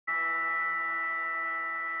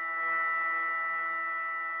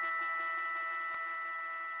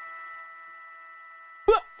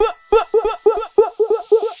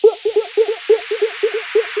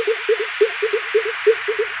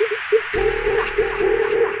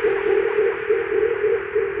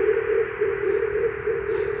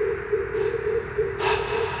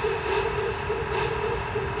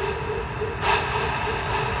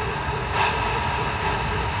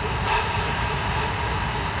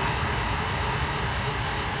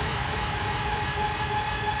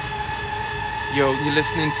Yo, you're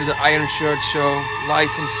listening to the Iron Shirt Show, live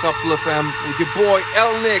on Subtle FM with your boy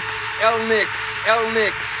L-Nix, L-Nix,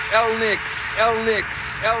 L-Nix, L-Nix,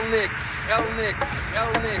 L-Nix, L-Nix, L-Nix,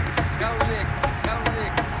 L-Nix, L-Nix,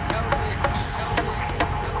 L-Nix,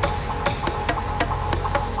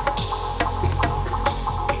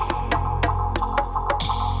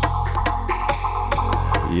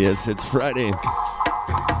 Yes, it's Friday.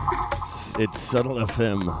 It's Subtle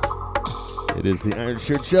FM. It is the Iron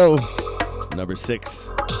Shirt Show. Number 6.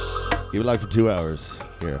 Keep it live for 2 hours.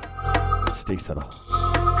 Here. Stay subtle.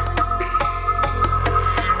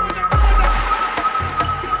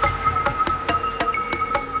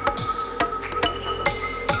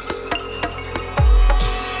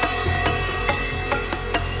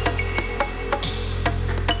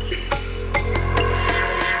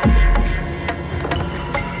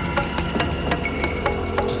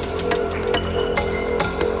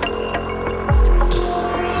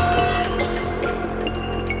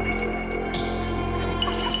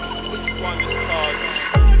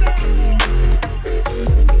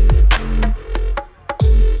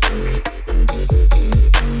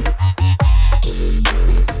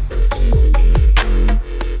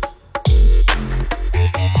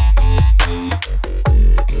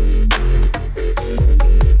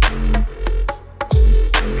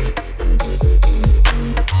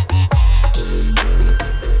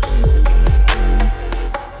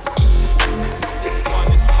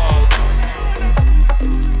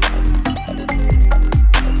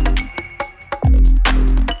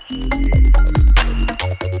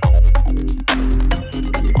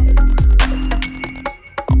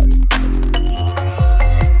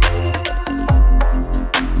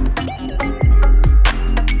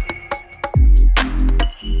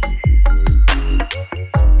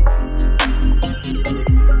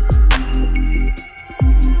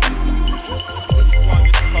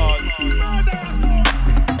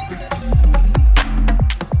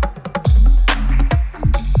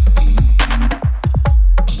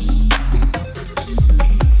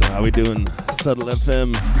 Subtle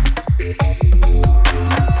FM.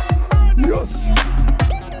 Yes.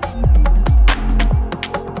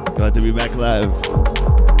 Glad to be back live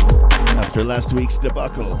after last week's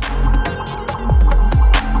debacle.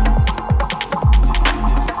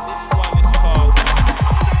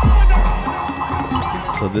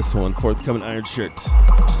 So this one, forthcoming Iron Shirt.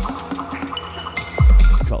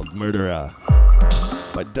 It's called Murderer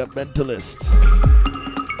by Dub Mentalist.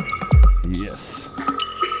 Yes.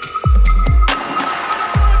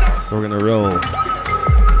 So we're gonna roll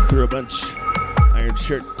through a bunch. Iron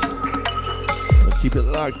Shirt. So keep it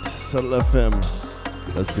locked. Subtle FM.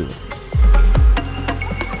 Let's do it.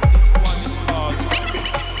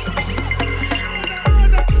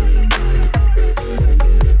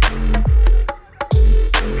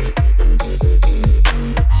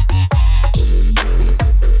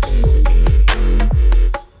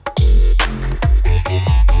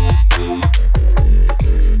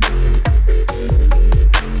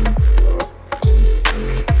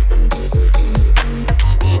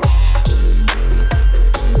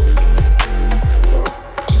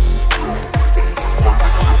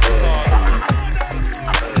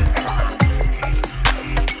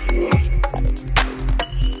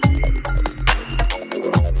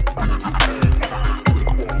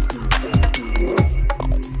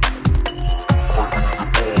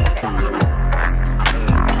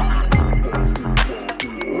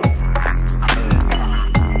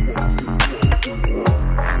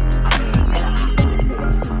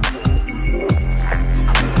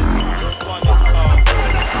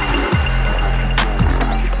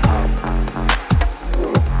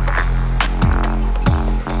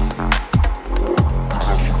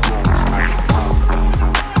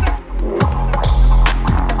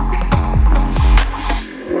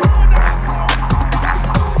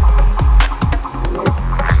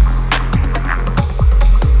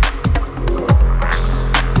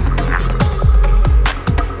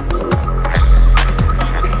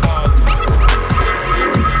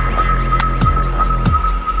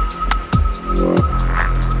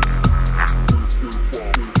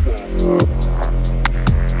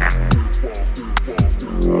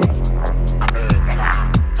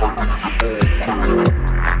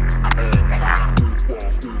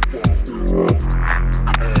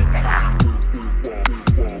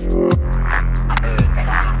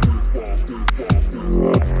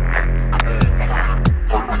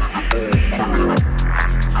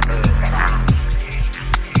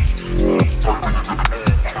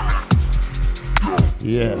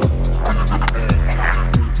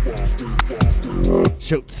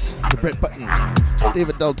 Schultz, the Brett Button,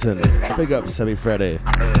 David Dalton, big ups, happy Friday.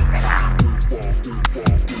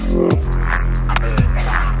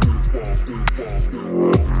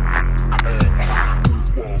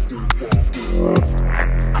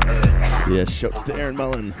 Yeah, shouts to Aaron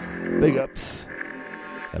Mullen, big ups,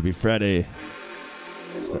 happy Friday.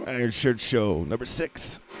 It's the Iron Shirt Show, number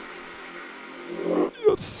 6.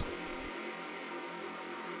 Yes.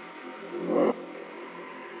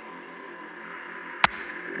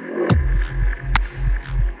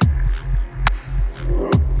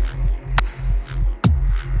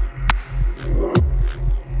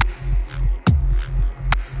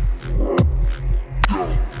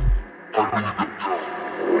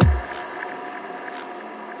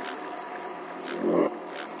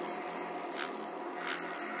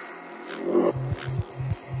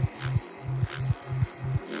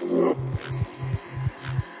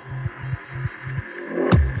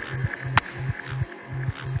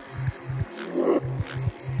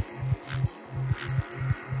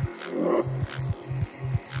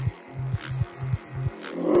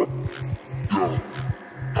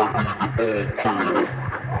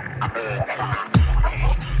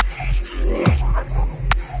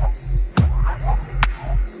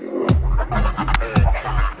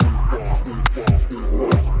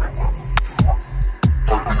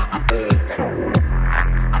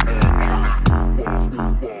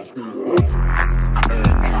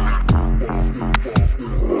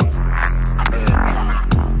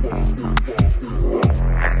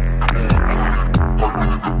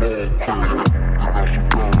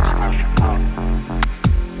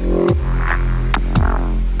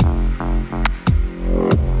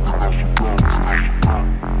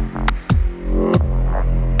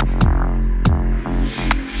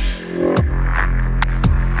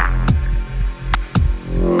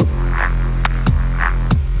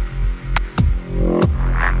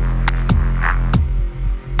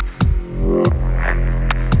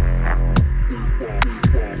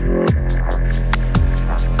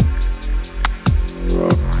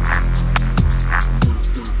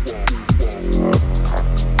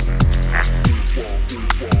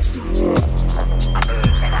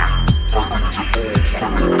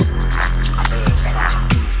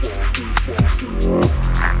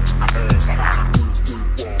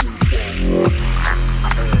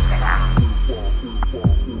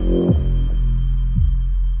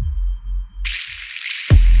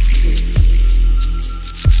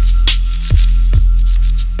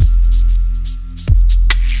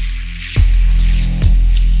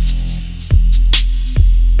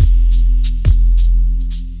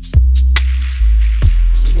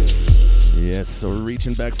 So we're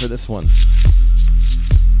reaching back for this one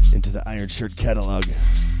into the Iron Shirt catalog.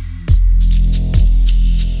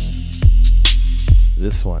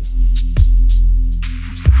 This one,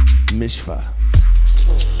 Mishfa,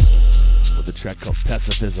 with a track called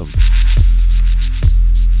Pacifism.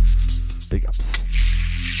 Big ups.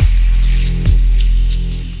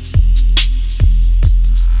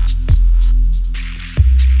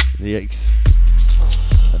 Yikes.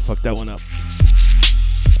 I fucked that one up.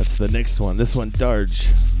 That's the next one. This one, Darge,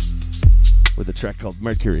 with a track called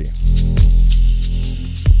Mercury.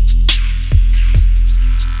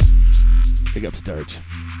 Big ups, Darge.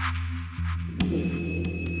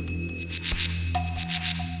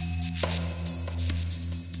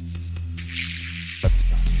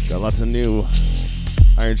 Got lots of new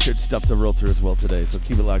Iron Shirt stuff to roll through as well today, so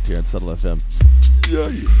keep it locked here on Subtle FM. Yeah.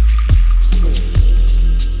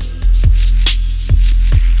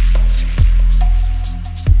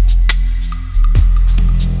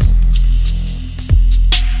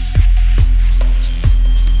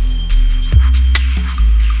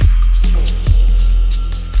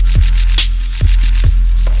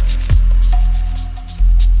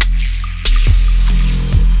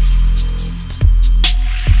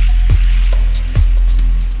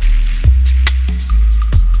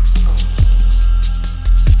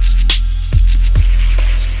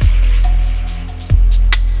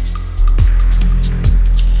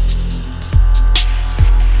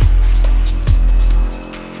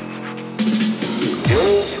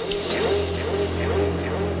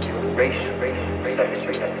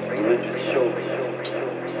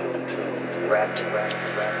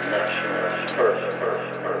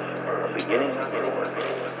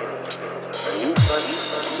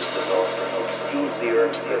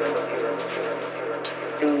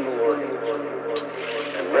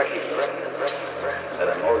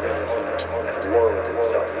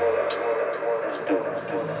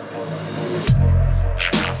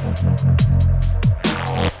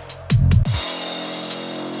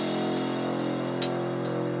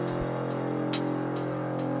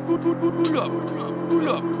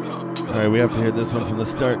 Alright, we have to hear this one from the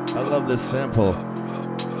start. I love this sample.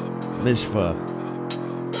 Mishfa.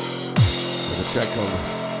 With a track called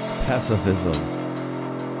Pacifism.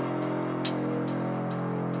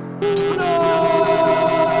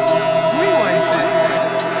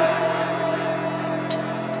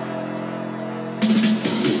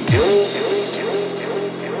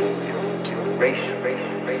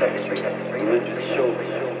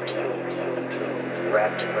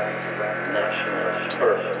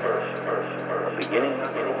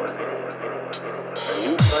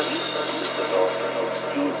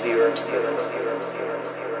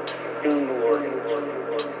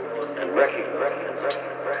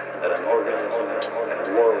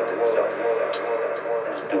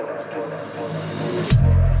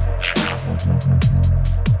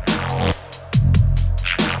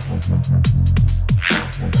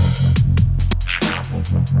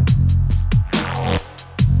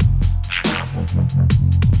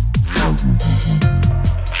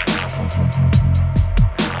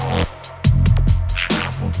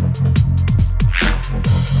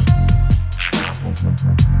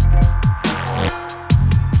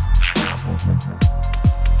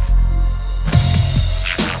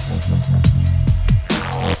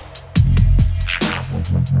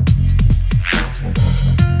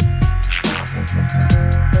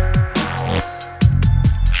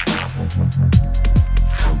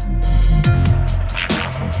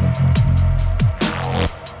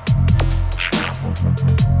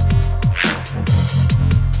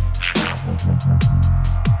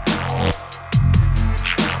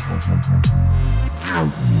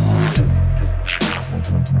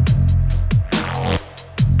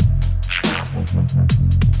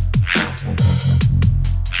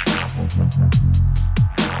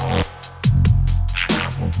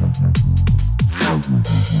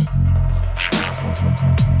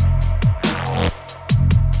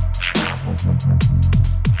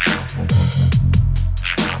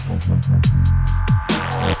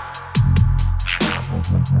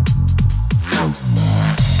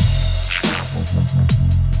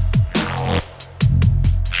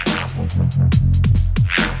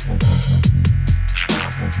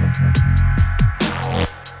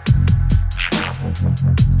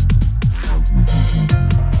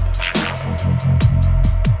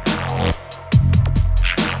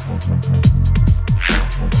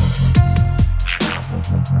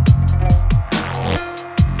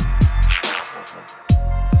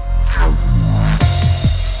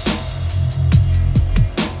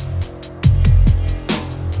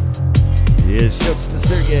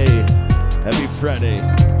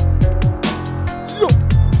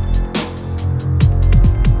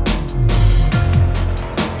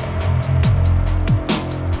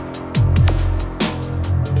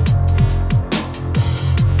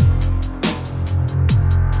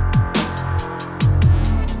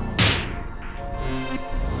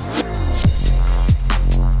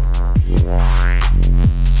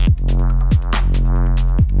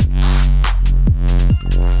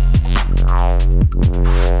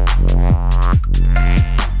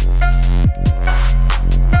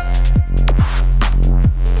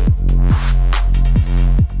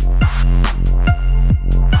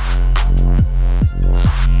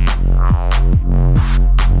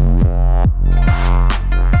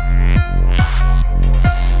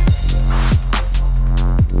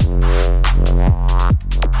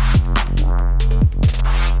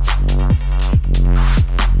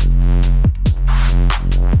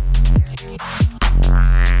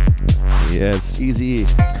 Easy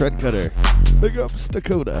Crud Cutter. Big ups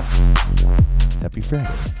Dakota. Happy Friday.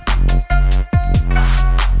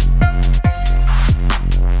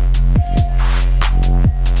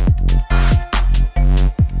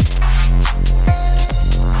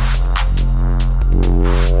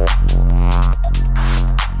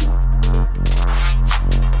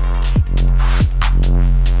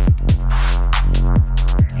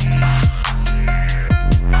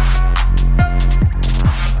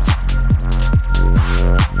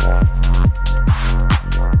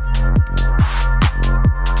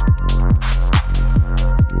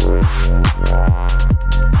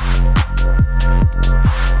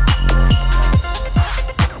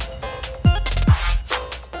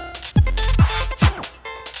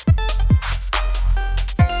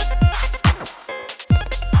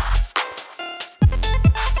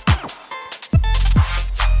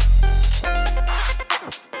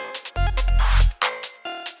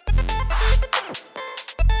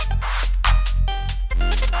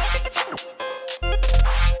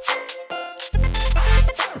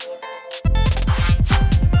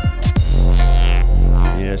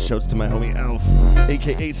 Shouts to my homie Alf,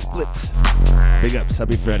 aka Split. Big ups,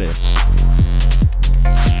 happy Friday.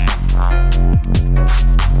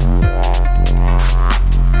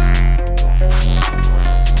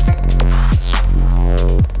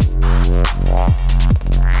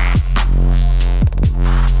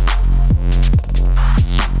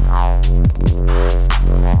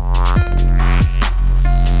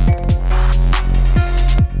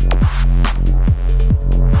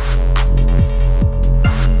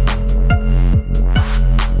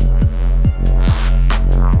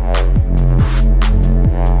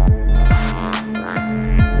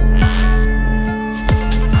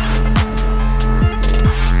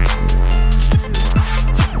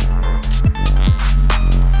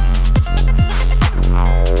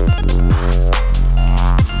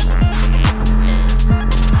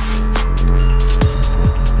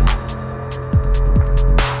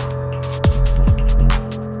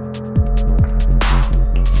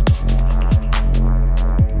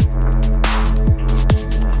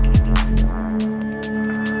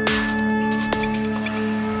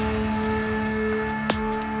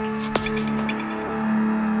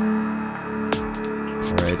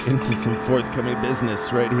 Forthcoming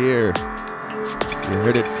business right here. You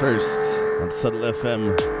heard it first on Subtle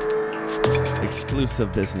FM.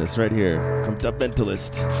 Exclusive business right here from Dub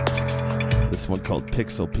Mentalist. This one called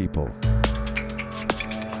Pixel People.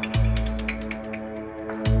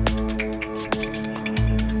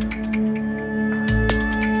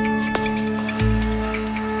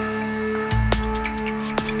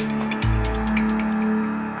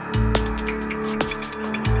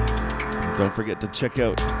 Don't forget to check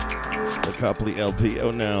out the Copley LP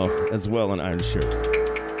out now as well on Iron Shirt.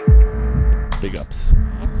 Big ups.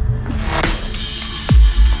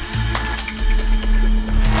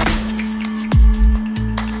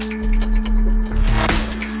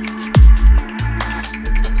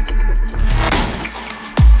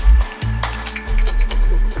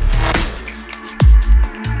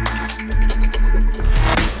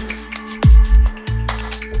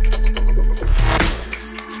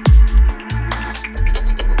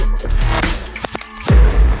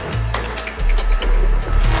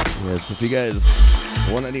 If you guys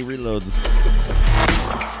want any reloads,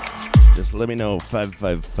 just let me know.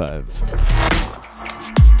 555.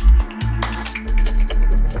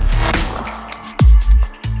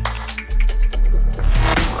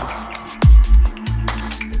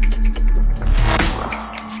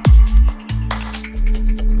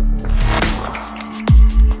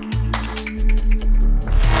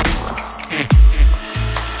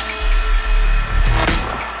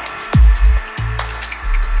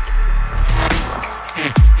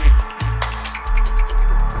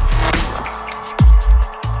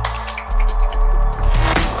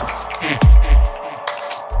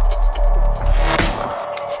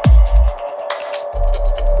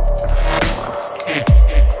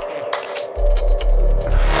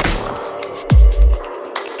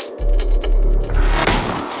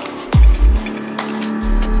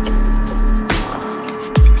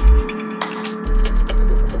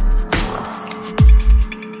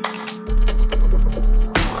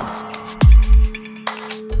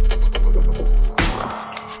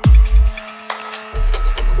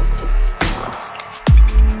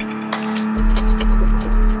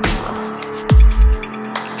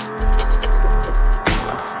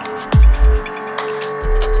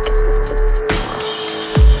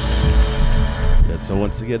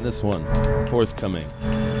 Once again, this one, forthcoming.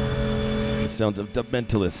 The sounds of Dub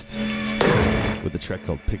Mentalist with a track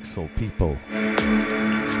called Pixel People.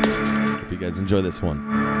 Hope you guys enjoy this one.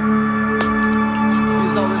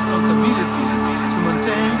 It's our responsibility to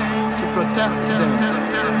maintain, to protect them,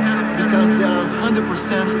 because they are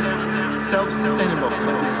 100% self-sustainable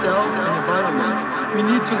by themselves and environment. We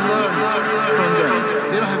need to learn from them.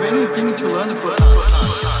 They don't have anything to learn from us.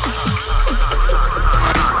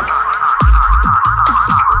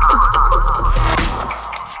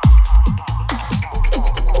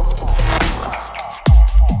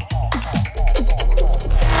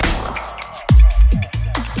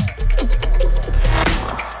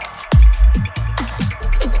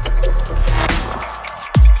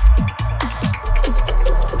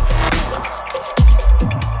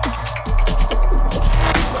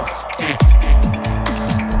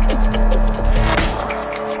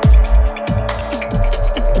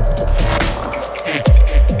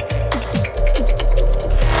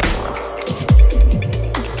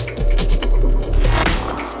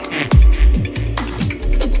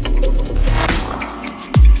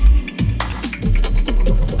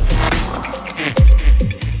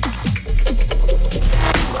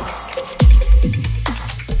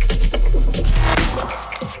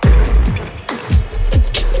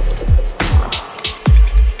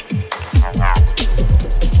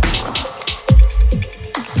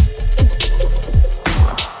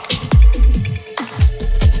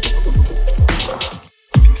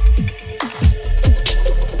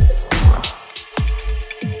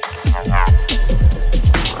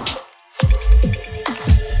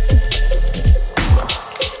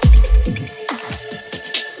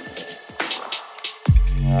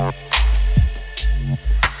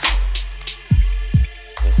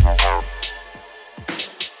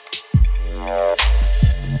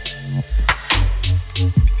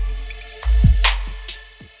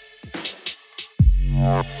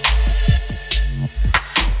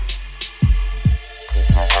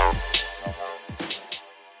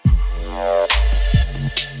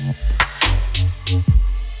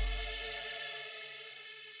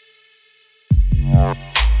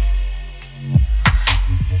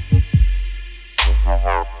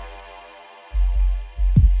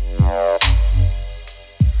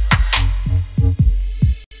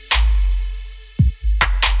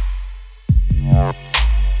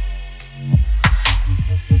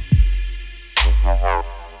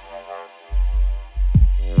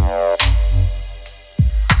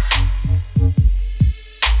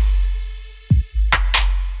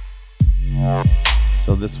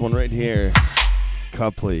 this one right here,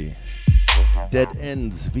 Copley, Dead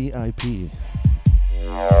Ends VIP.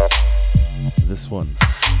 This one,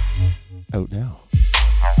 out now.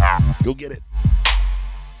 Go get it.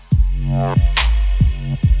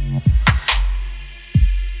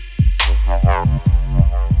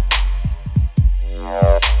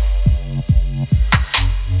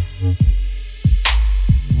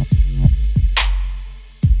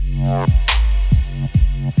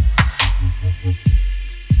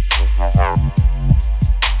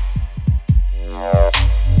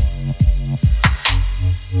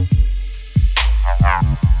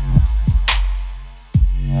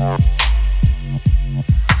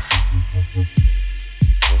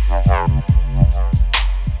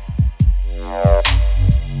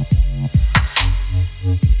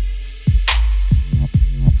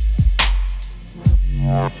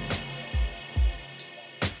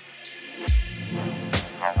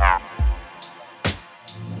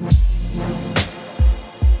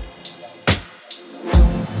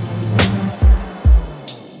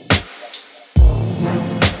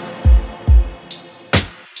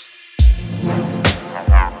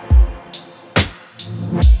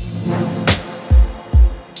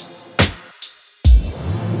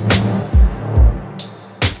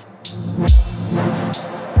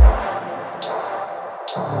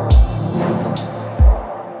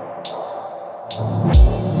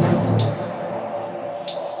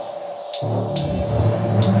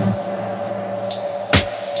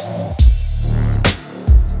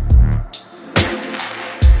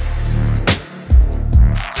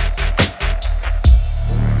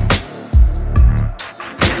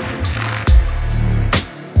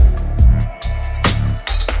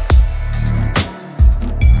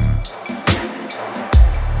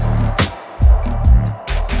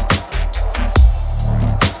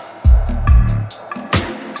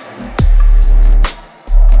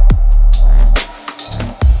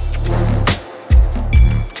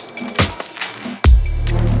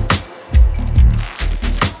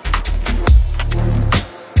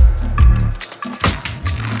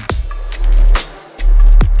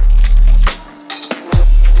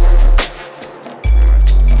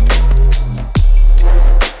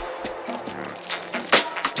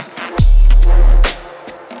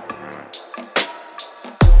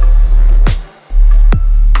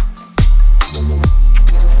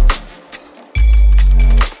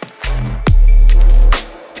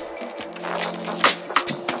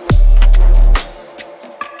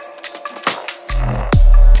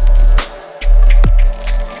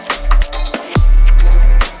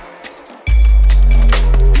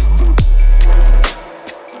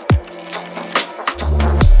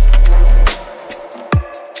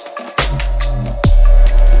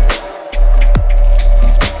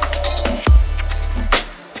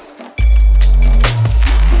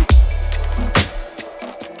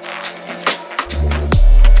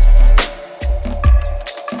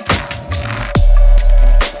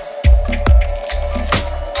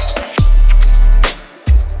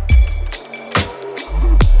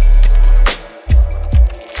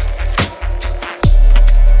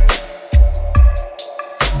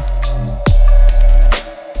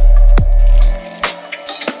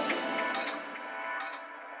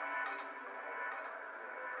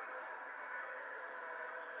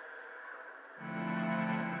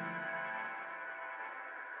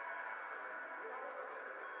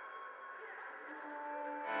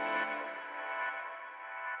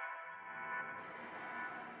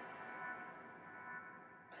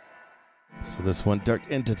 So this one, Dark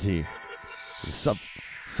Entity,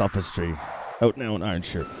 Sophistry, out now on Iron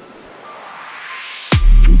Shirt.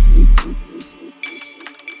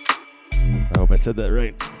 I hope I said that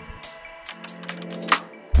right.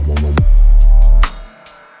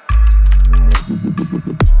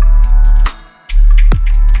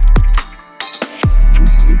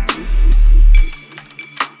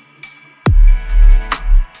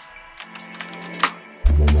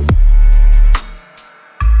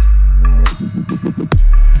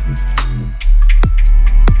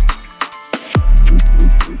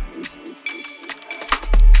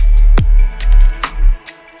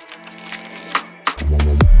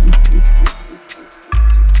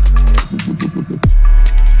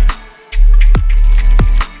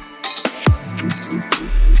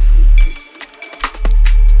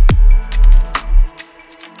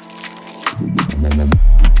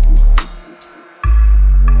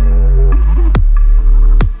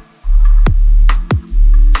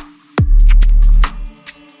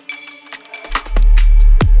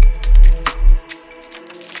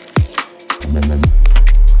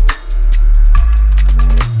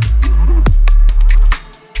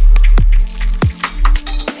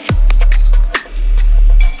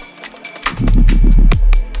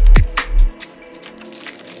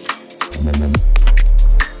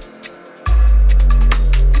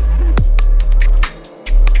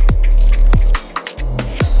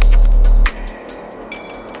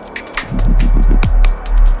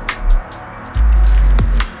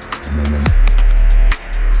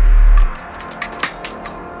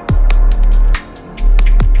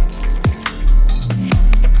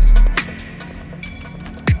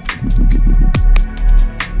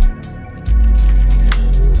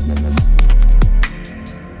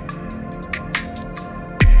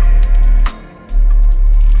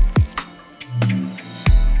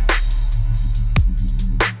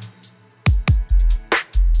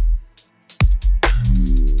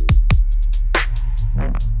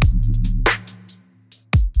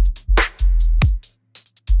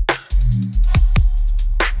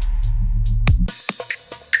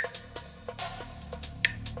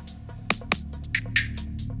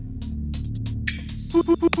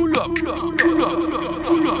 Yeah,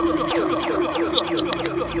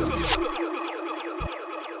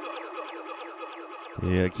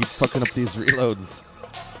 I keep fucking up these reloads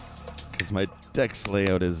because my deck's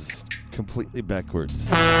layout is completely backwards.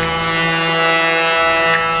 So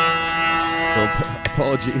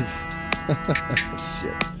apologies.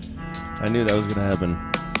 Shit. I knew that was gonna happen.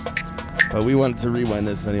 But we wanted to rewind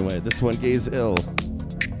this anyway. This one, Gaze Ill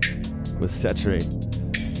with Saturate.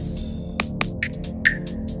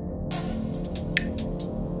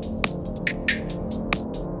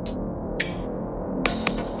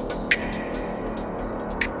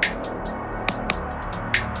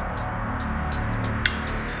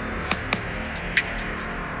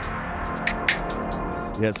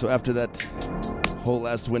 Yeah, so after that whole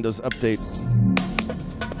last Windows update,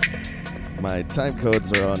 my time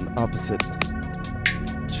codes are on opposite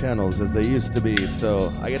channels as they used to be, so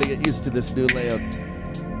I gotta get used to this new layout.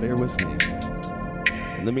 Bear with me.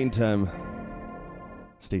 In the meantime,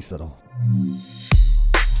 stay subtle.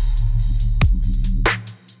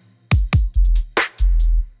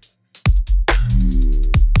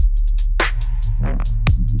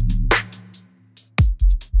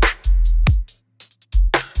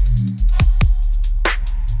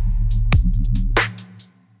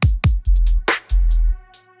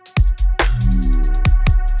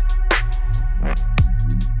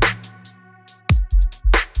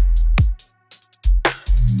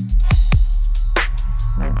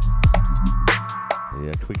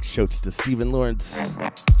 Shouts to Stephen Lawrence.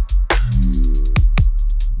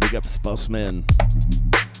 Big up, Spouse Man.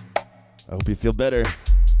 I hope you feel better.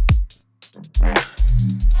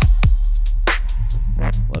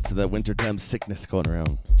 Lots of that wintertime sickness going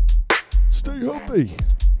around. Stay healthy.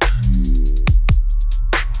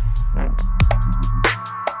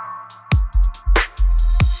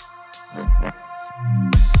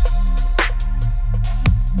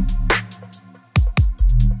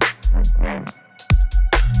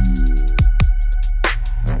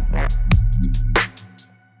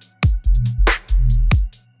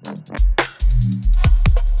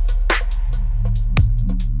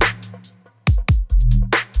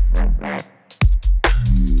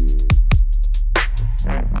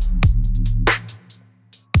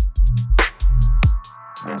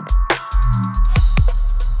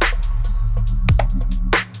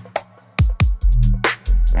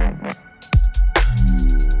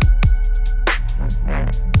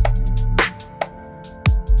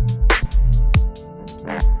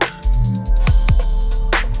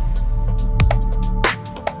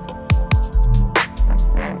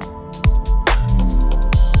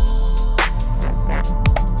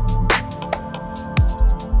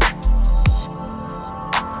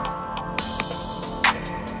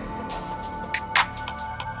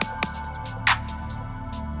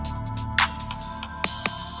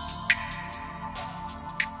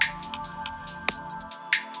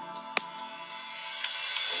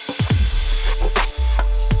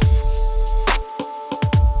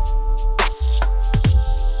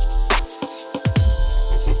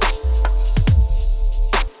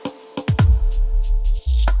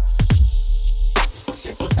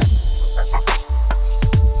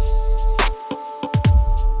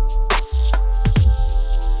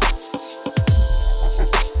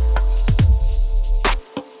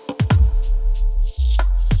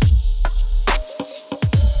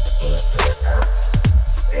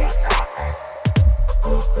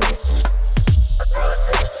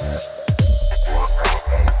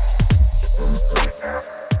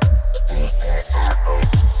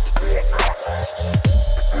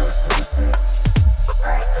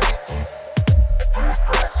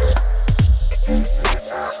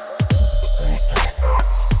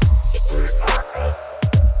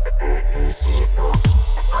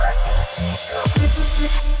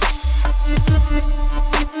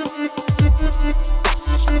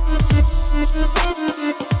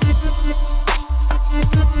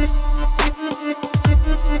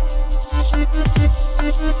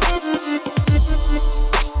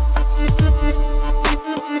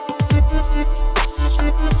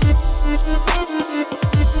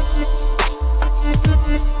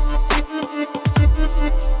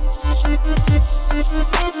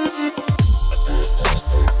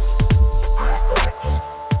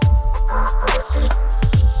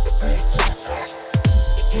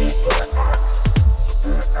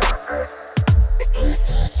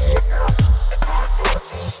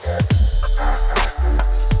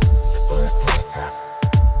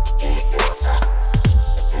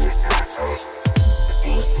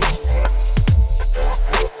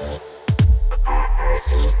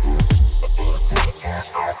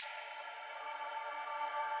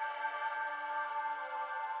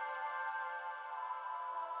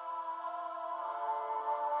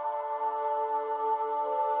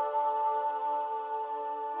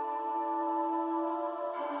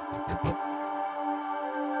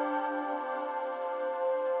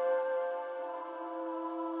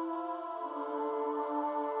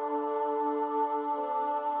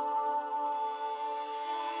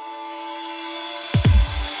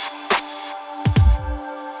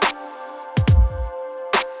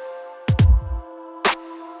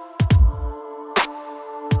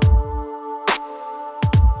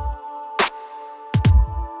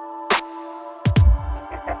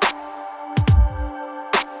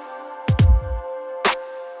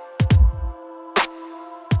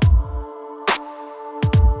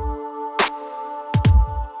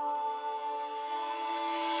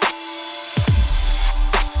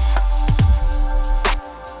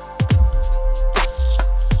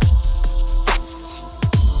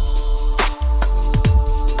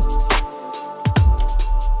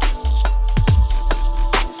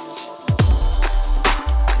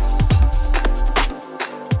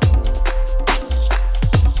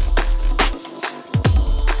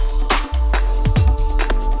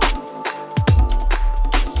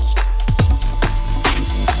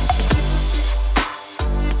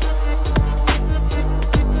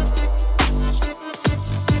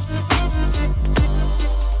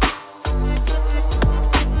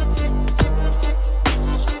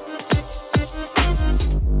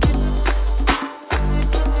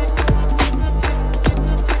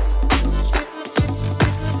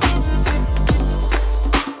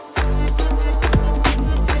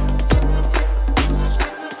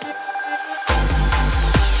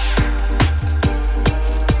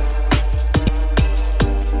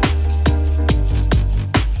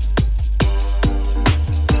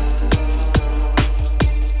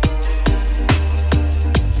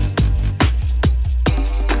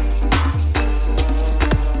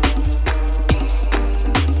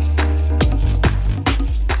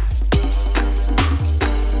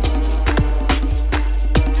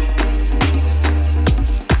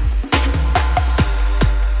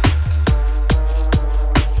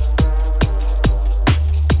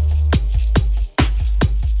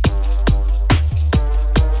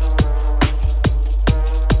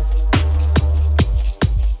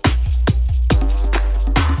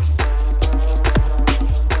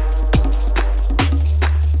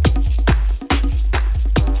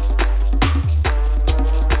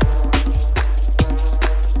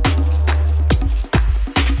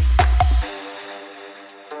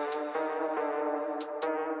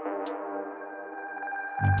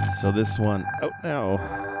 So this one out now.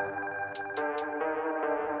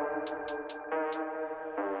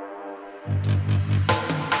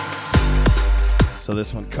 So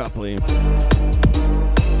this one, Copley, with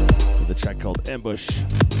a track called Ambush.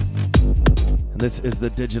 And this is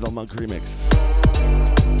the Digital Monk remix.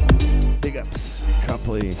 Big ups,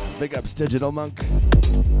 Copley. Big ups, Digital Monk.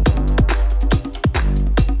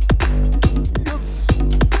 Yes.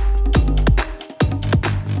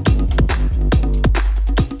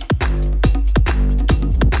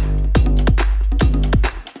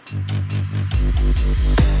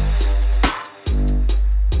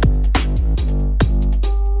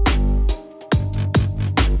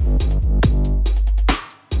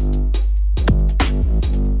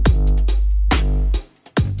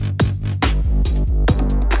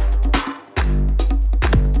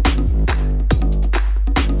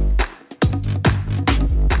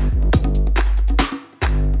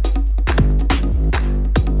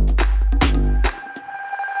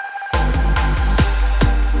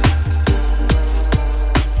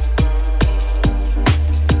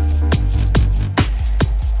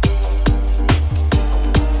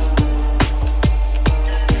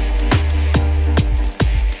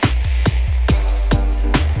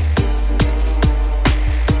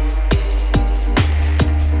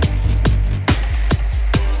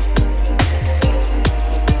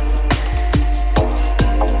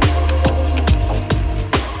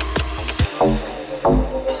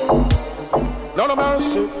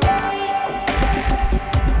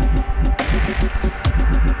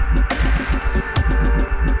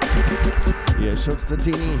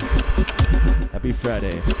 Happy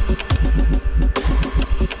Friday.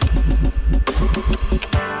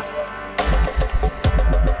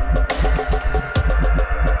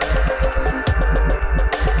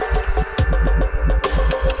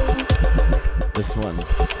 This one.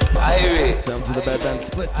 Sound to the Bad Band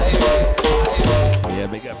Split. Yeah,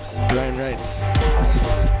 big ups. Brian Wright.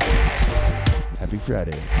 Happy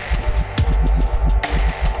Friday.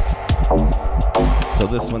 So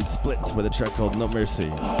this one, Split, with a track called No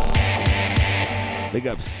Mercy. Big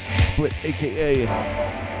ups, Split, aka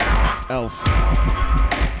Alf,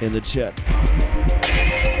 in the chat.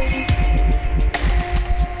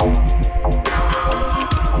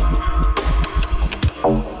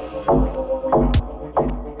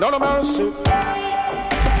 Lord of mercy.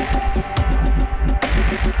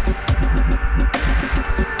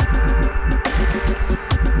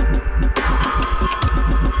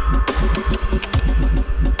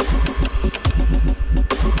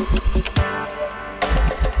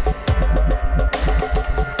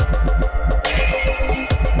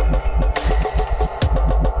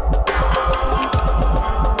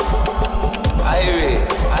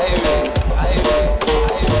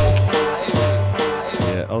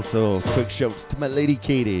 Also, quick shouts to my lady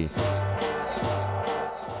Katie,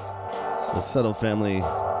 the Subtle Family,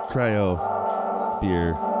 Cryo,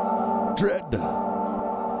 Beer, Dread,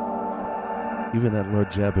 even that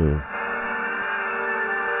Lord Jabu.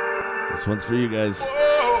 This one's for you guys.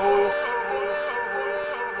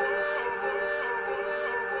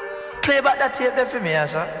 Play back that tape there for me,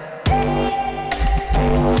 sir.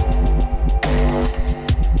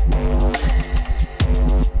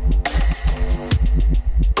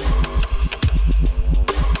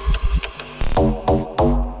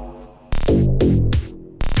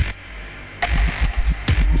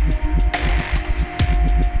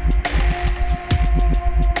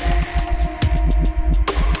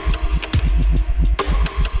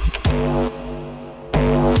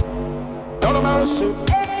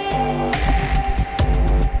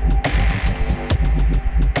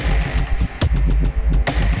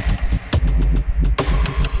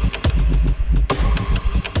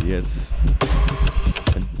 Yes.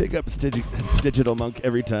 And big ups Digital Monk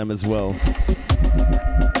every time as well.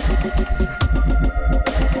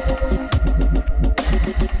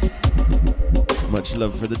 Much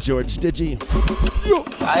love for the George Digi. Yo.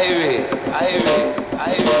 Irie.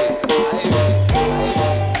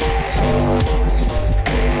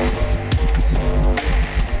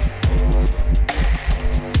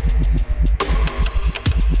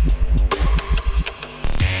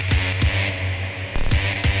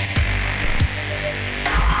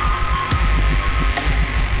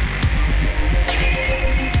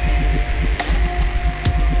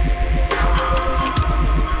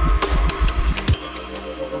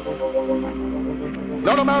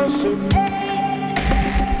 Lord of mercy.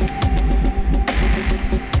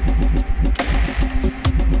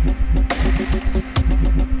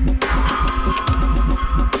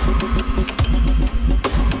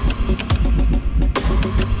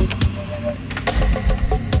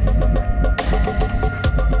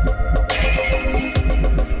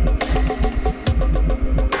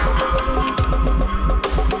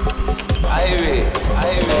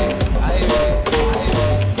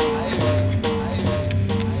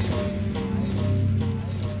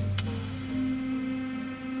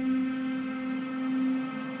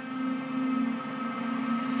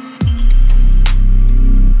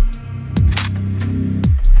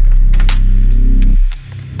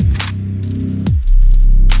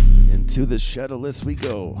 To the Shadowless we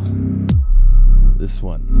go. This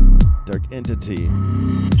one, Dark Entity,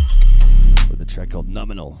 with a track called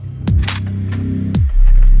Nominal.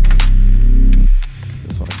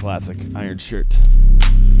 This one a classic, Iron Shirt.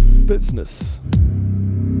 Business.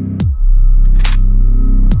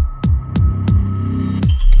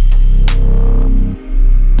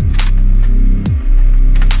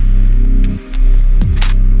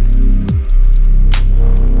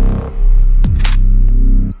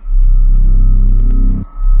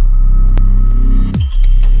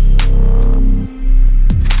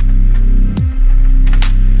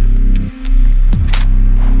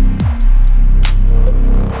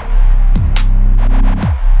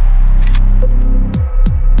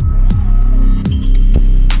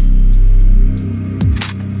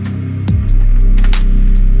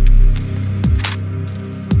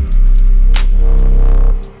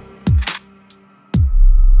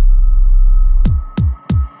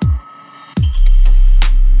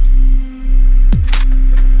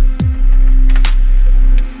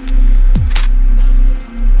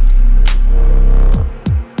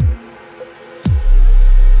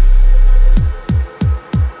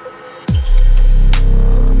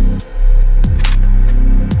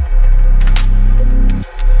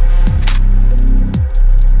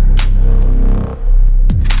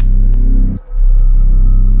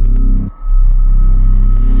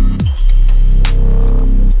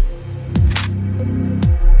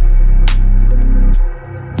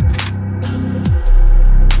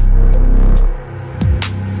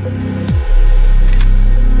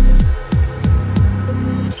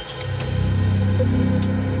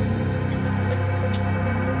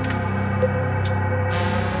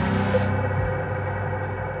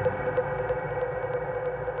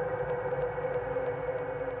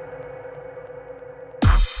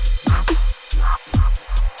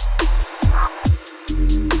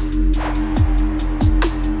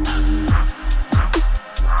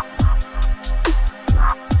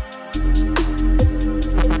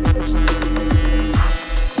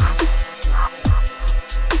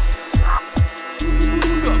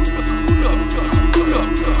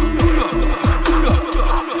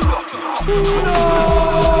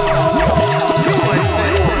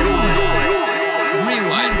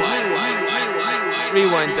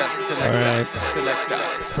 select Alright. that, select that.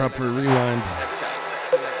 Proper rewind.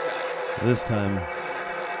 This time,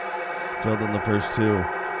 filled in the first two.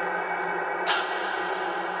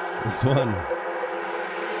 This one.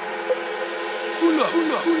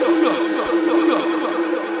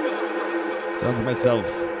 Sounds of myself.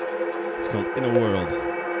 It's called In a World.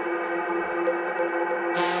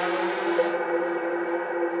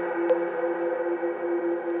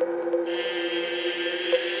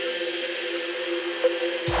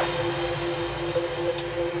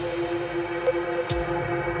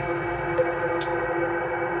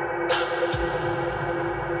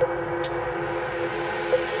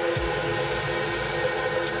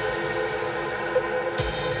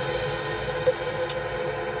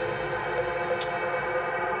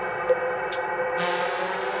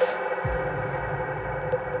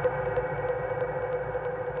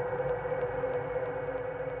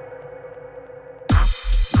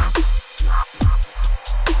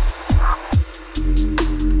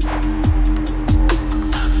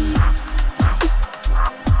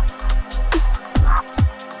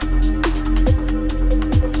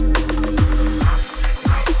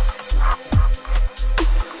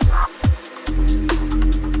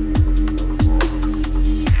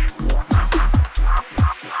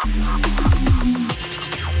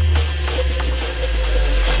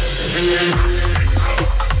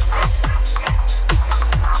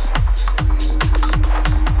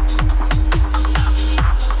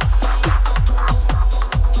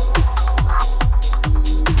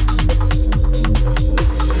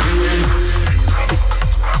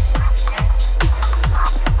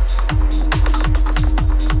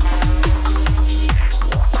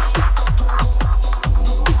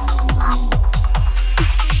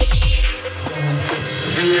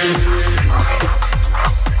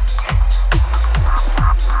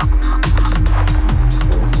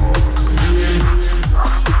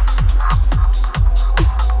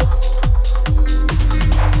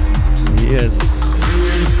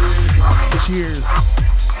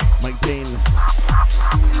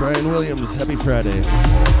 Happy Friday.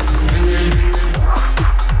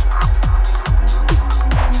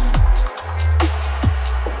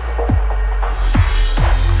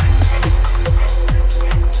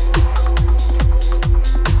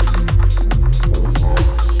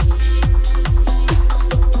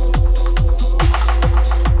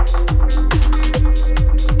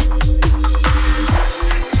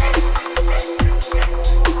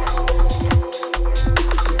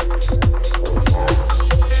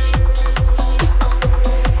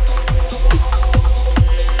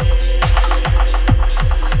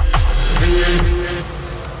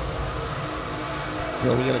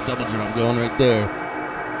 There.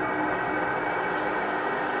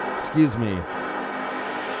 Excuse me.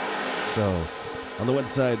 So, on the one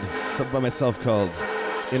side, something by myself called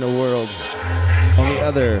In a World. On the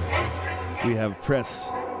other, we have Press,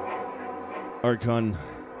 Archon,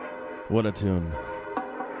 What a Tune.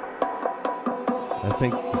 I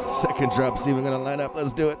think second drop's even gonna line up.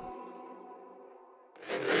 Let's do it.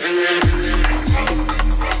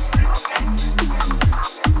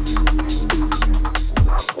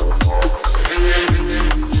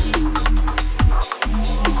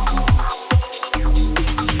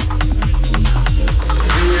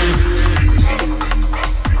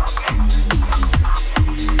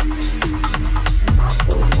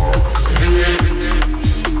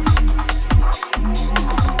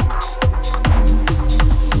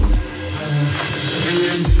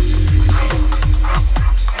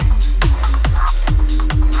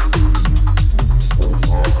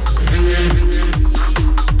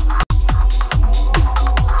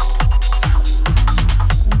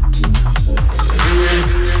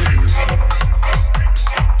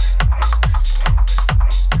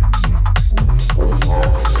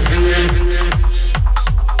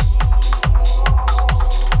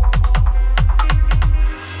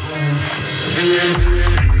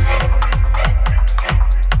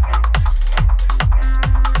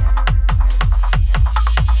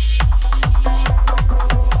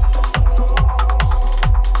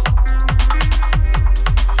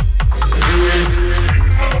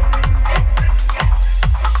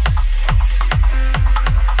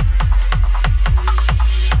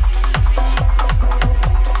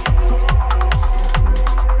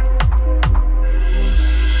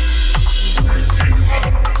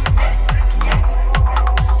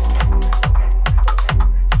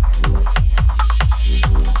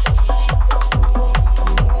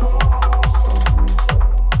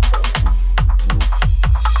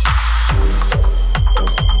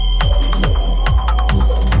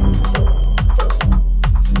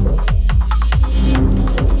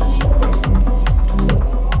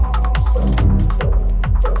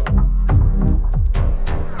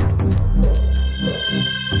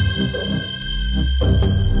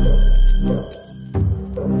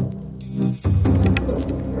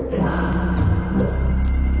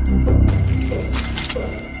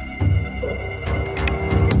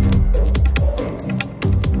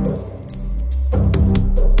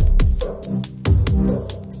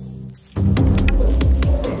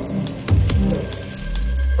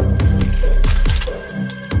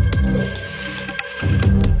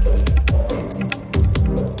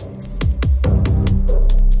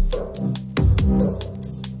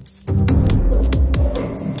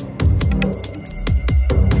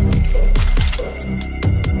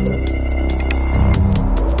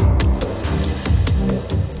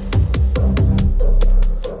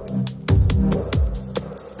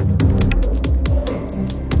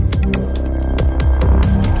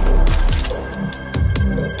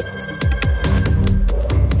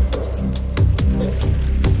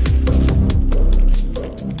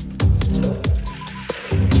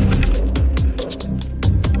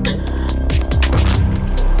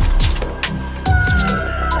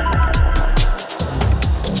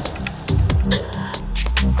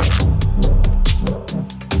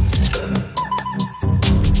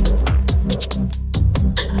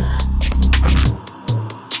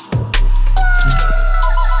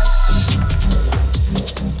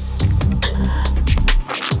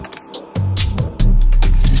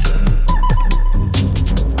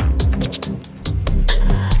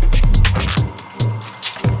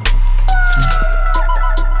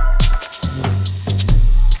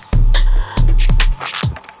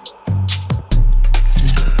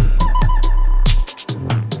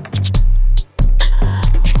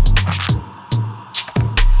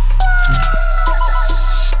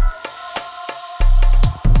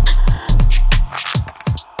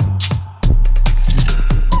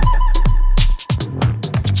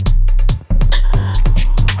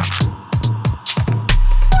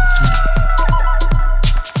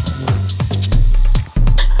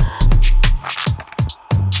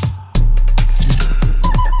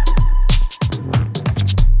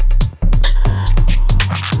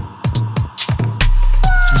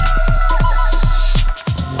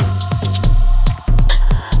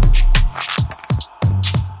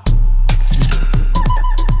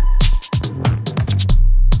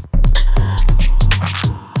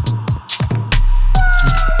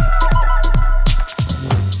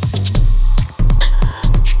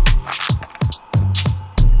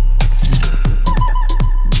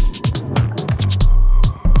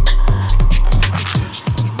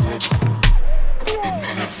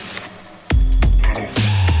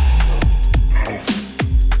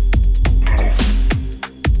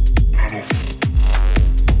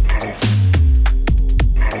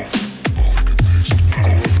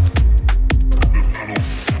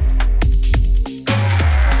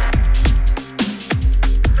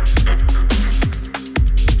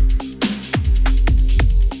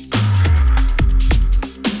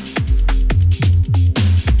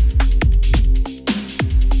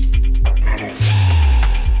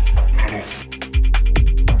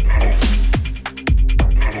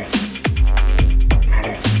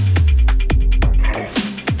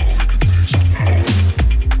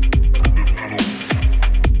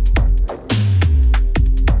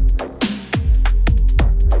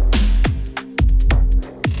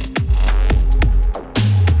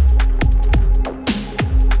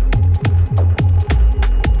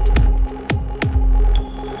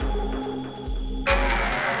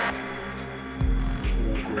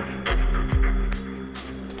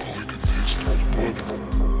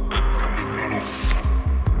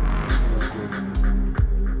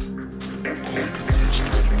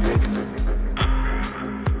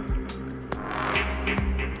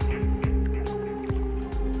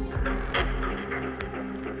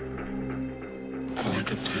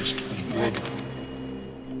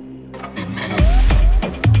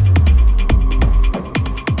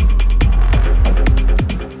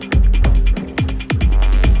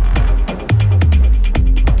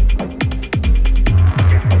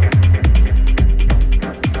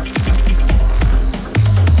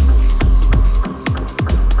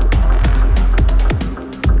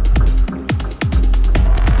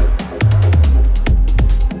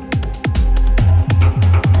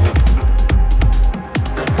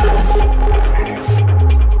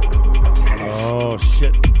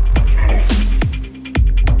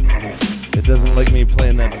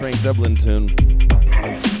 Dublin tune.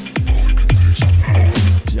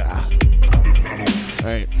 Ja.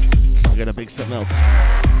 Alright, I got a big something else.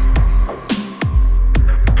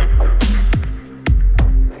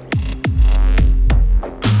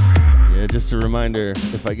 Yeah, just a reminder,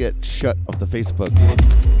 if I get shut off the Facebook,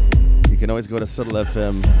 you can always go to Subtle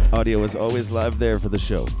FM. Audio is always live there for the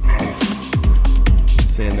show.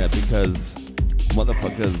 Saying that because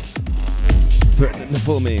motherfuckers threatening to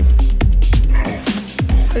pull me.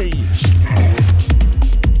 Hey.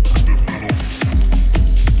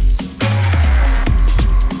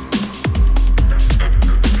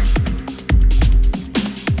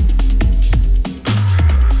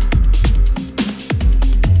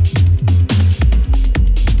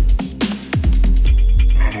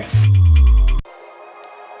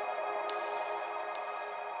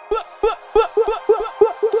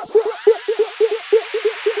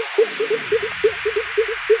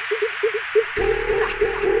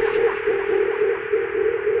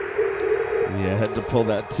 Pull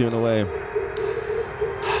that tune away.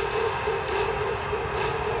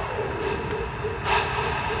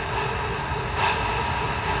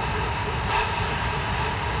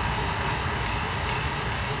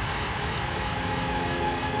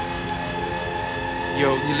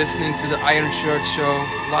 Yo, you're listening to the Iron Shirt Show,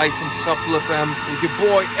 live on Subtle FM with your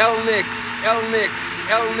boy El Nix, El Nix,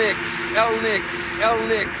 El Nix, El Nix, El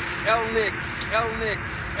Nix, El Nix, El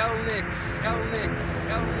Nix, El Nix, El Nix,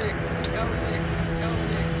 El Nix, El Nix.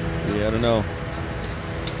 Yeah, I don't know.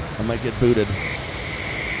 I might get booted.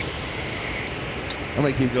 I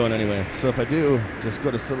might keep going anyway. So if I do, just go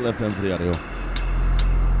to Subtle FM for the audio.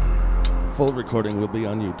 Full recording will be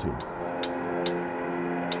on YouTube.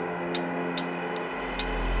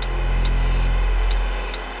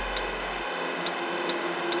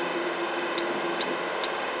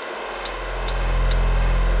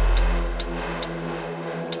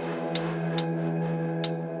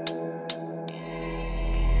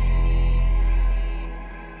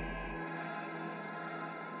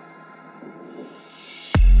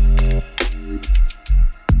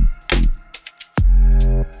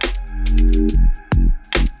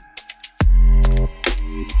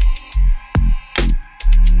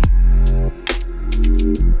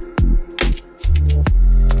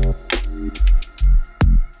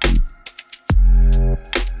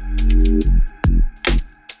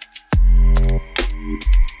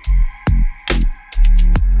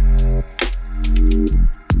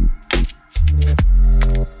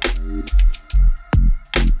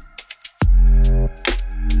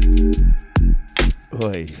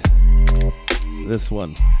 This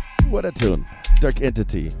one, what a tune. Dark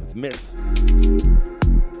Entity with Myth.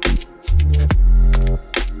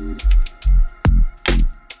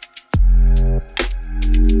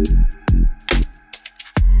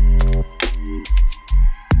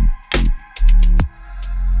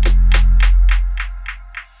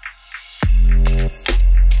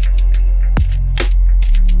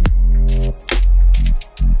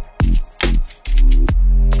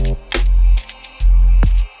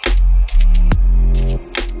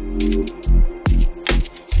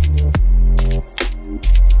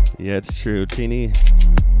 Yeah, it's true, Teeny.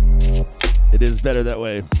 It is better that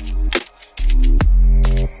way.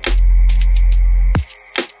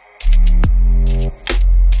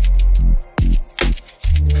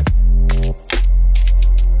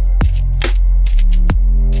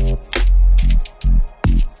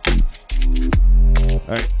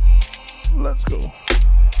 All right, let's go.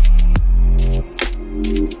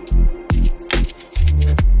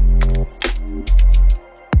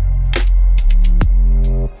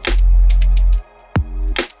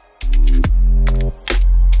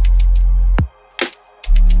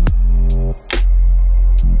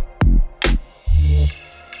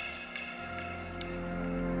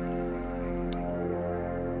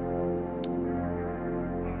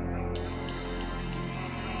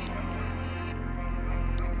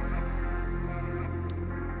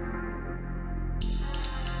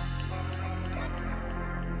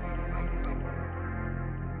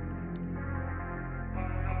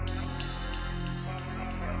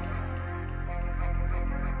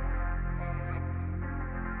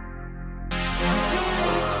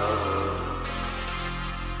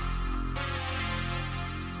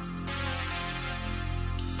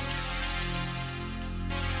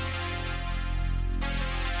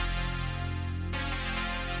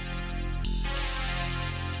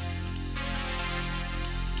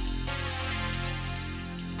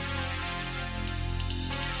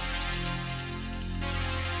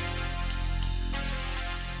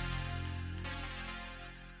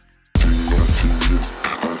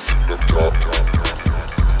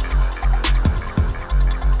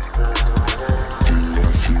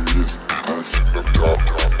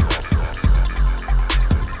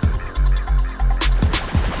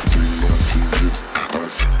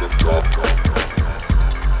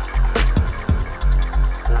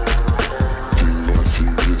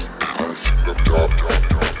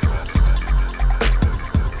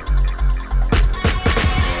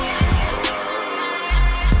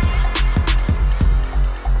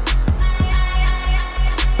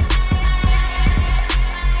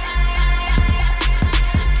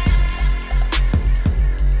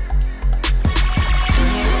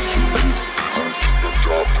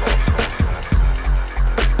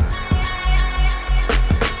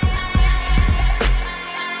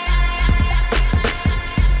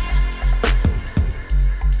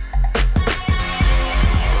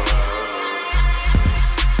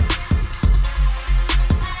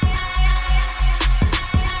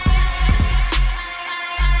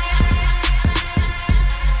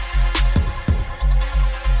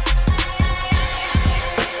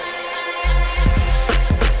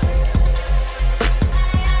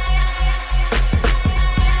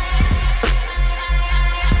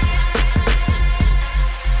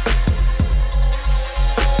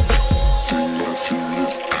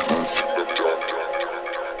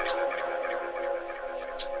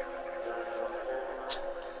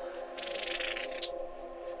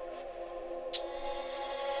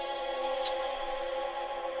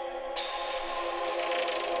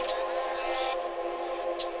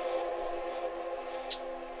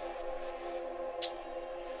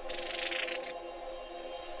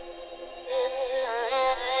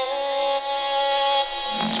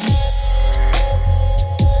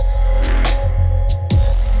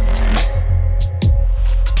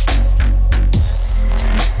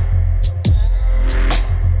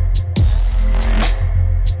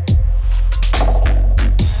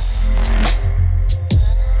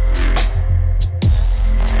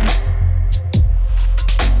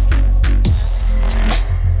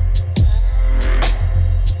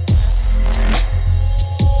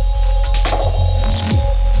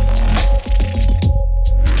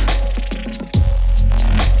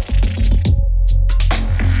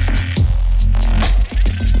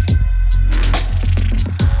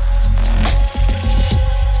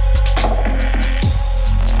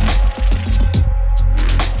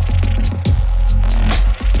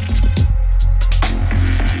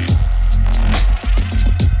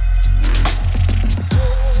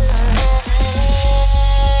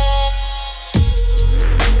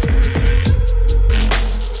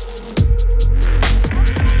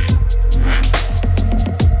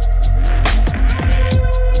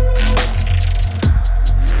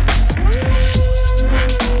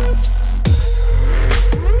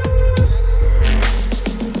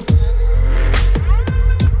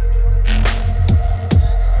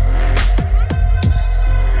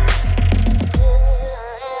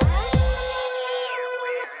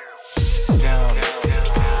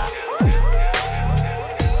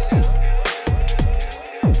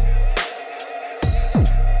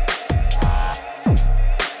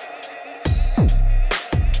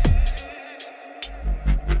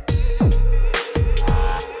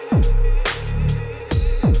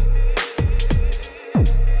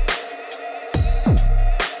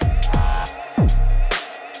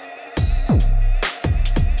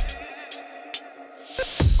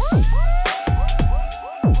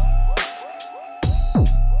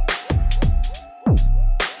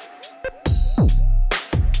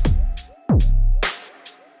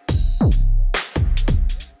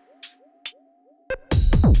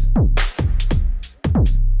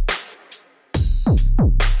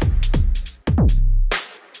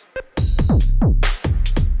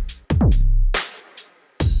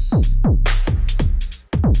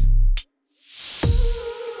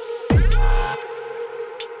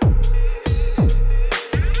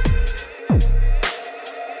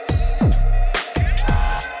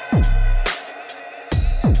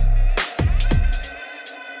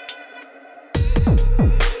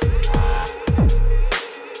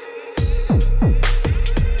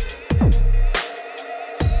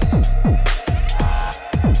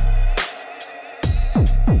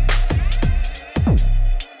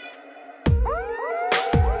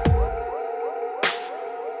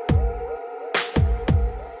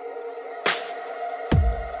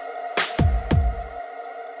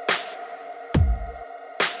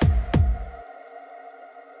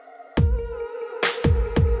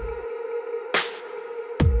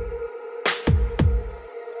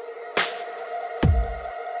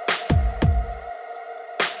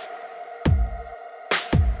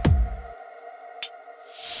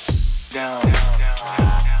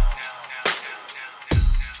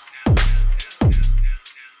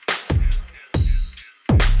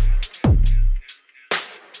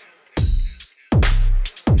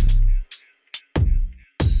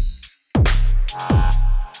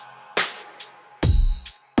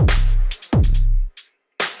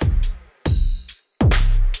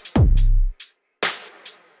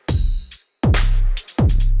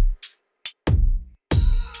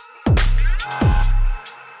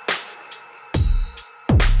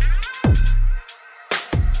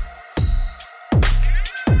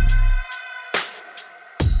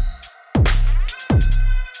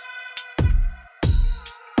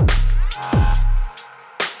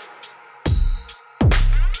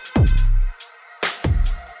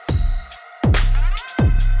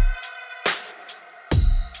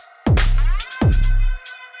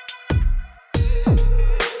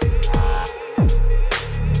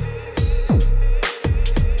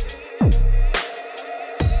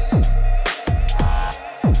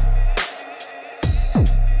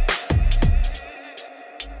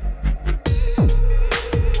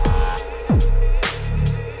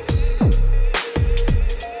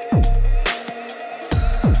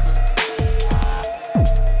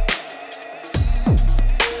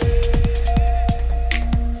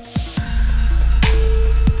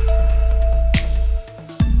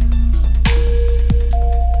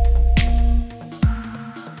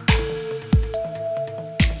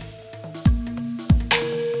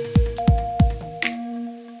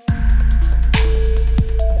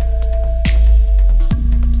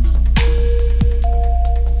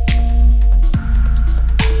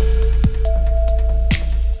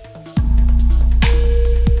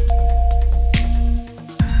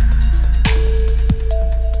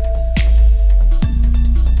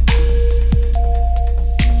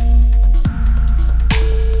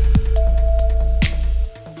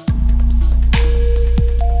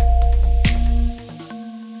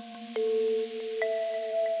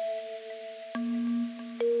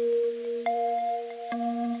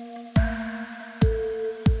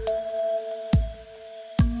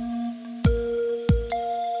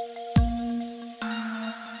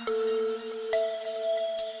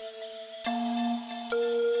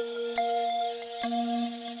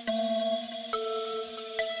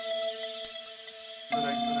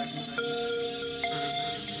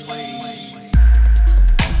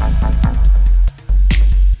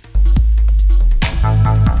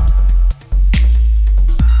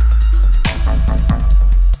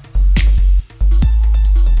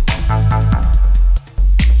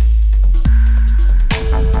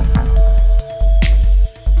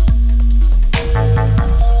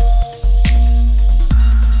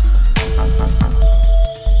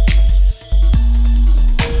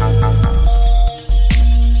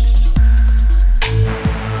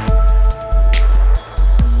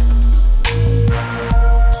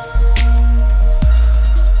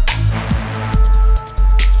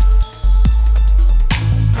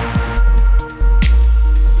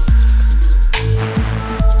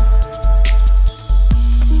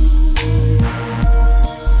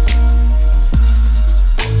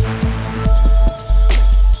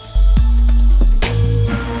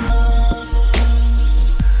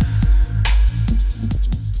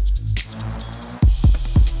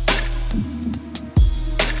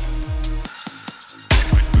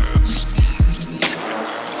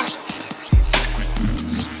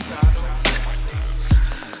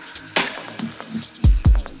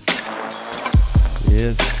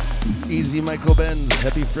 Easy Michael Benz.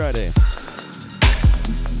 Happy Friday.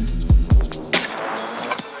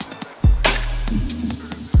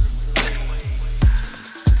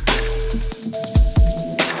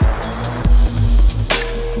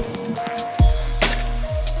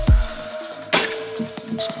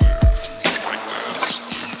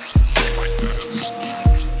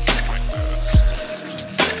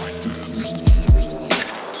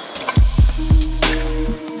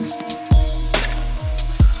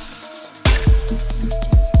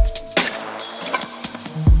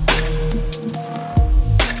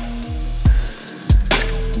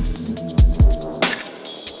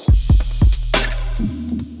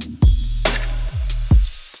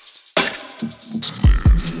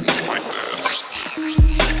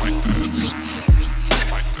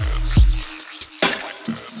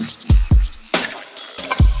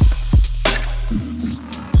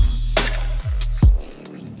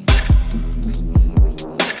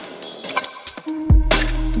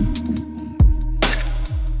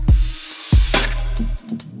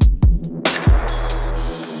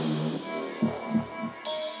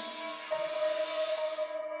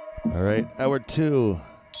 All right, hour 2,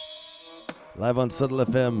 live on Subtle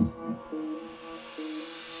FM.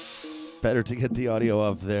 Better to get the audio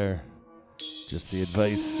off there. Just the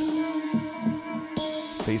advice.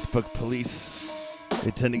 Facebook police,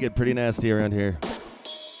 they tend to get pretty nasty around here.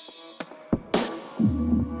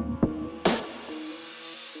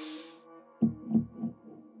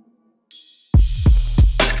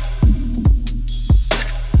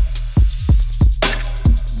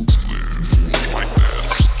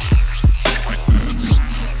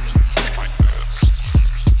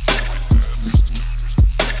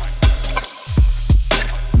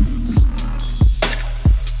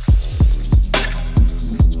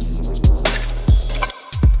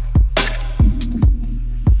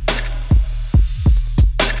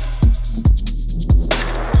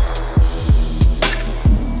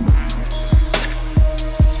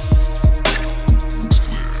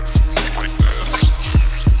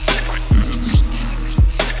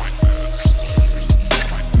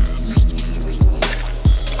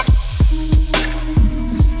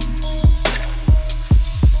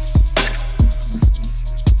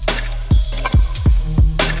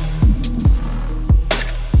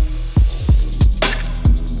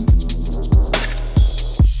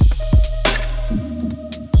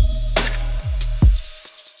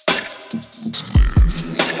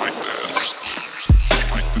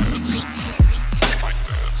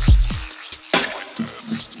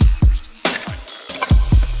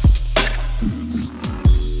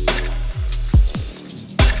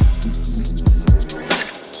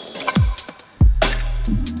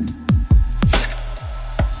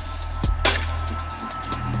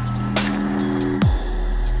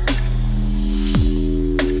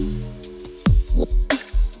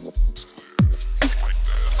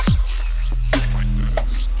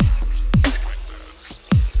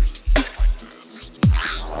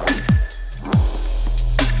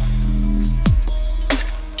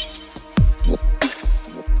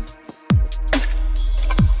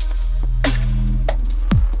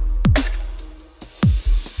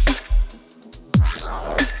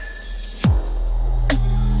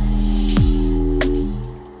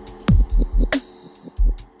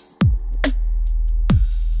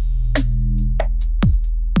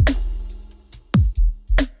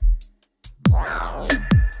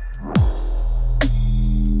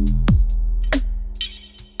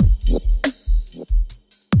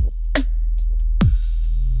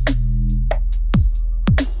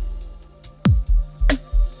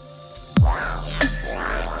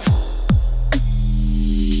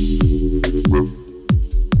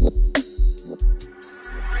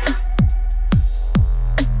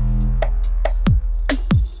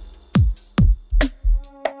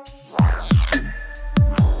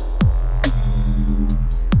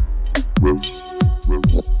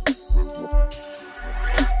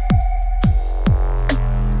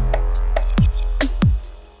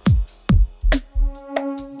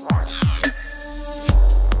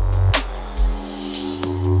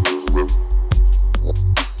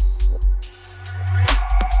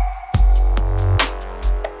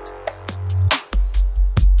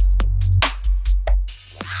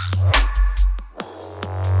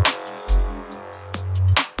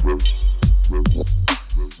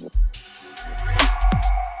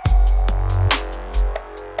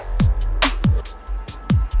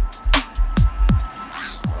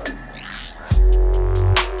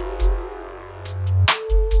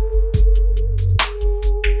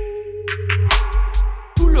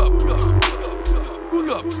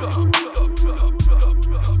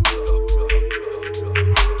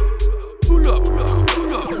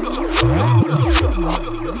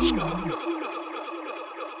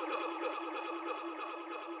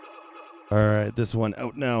 This one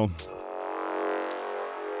out now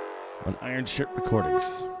on Iron Shirt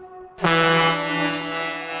Recordings.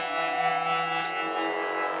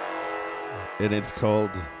 And it's called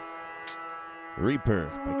Reaper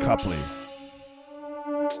by Copley.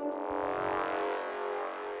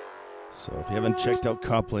 So if you haven't checked out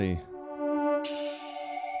Copley,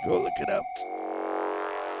 go look it up.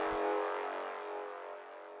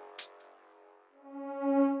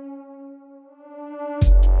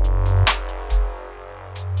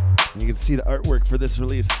 And you can see the artwork for this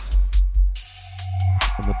release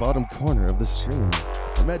in the bottom corner of the screen.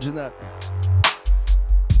 Imagine that.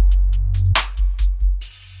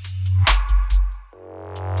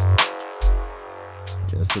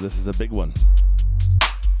 Yeah, so this is a big one.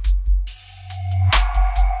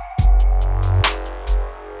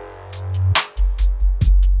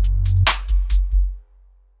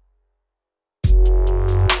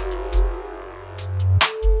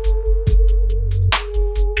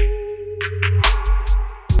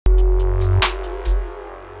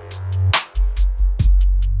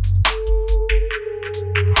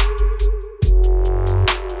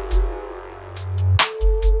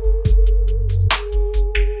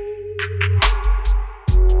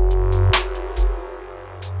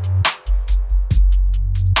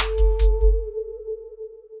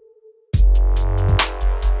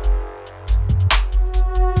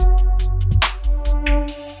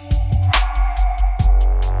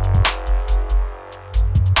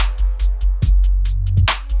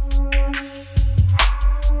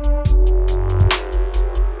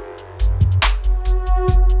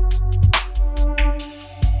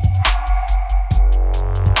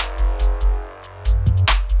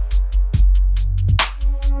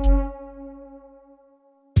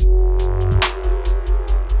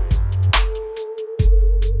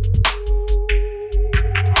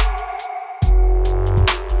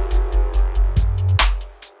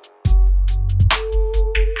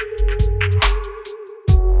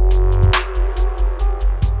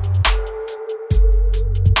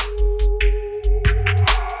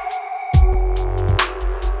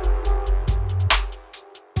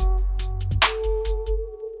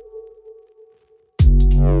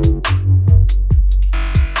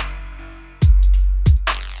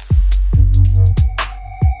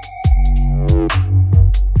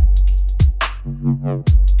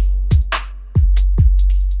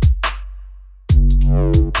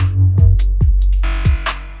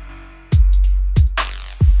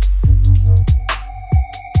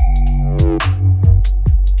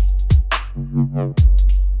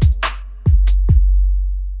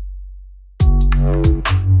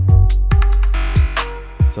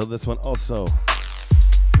 So this one also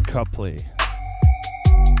couply.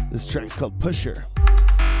 This track's called Pusher.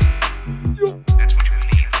 Yo.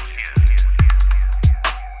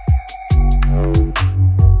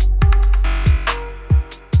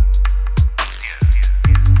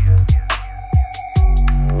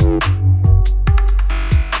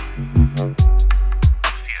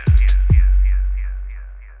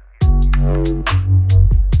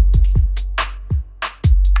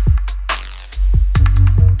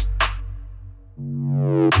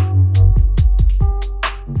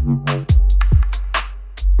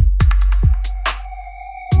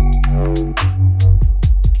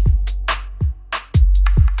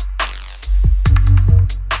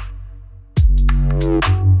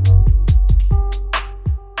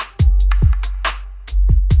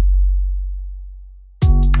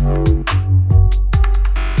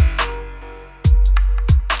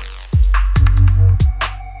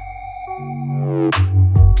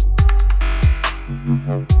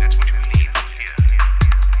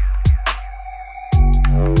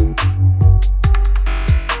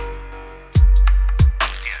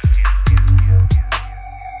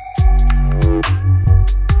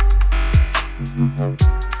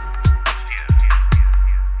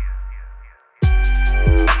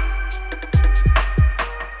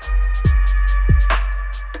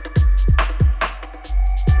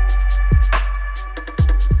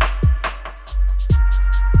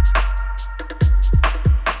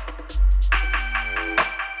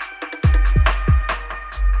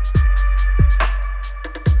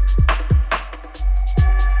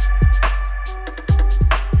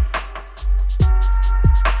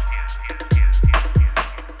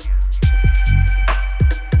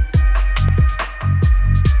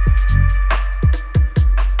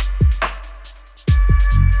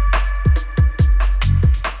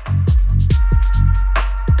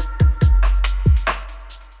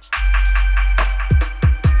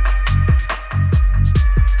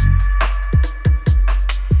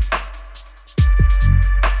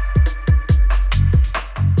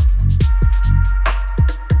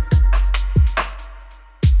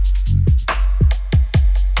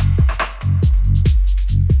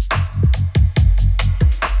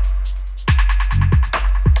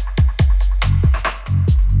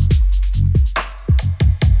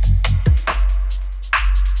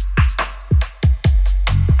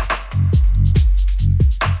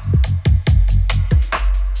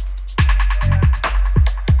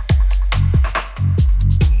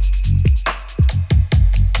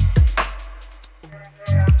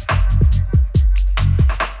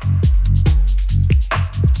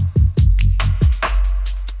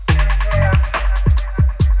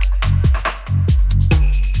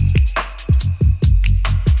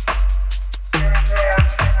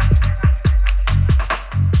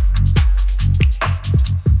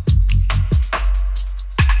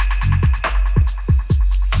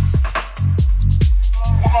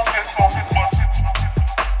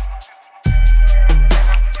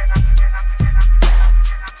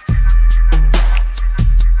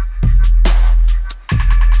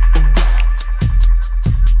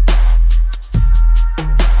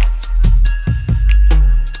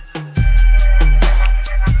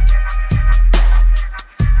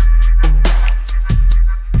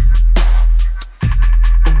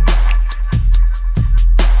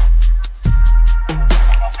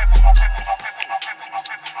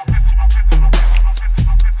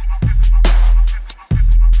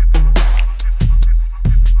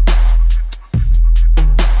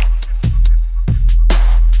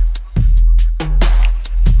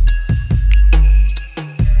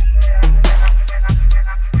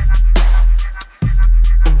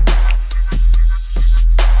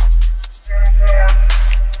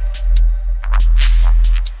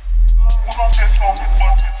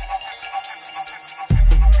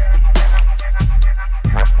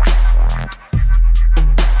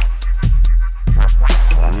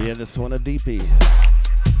 This one a deepie.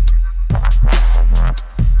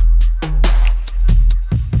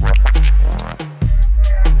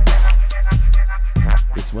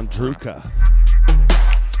 This one Druka.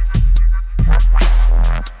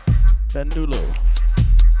 Bendulo.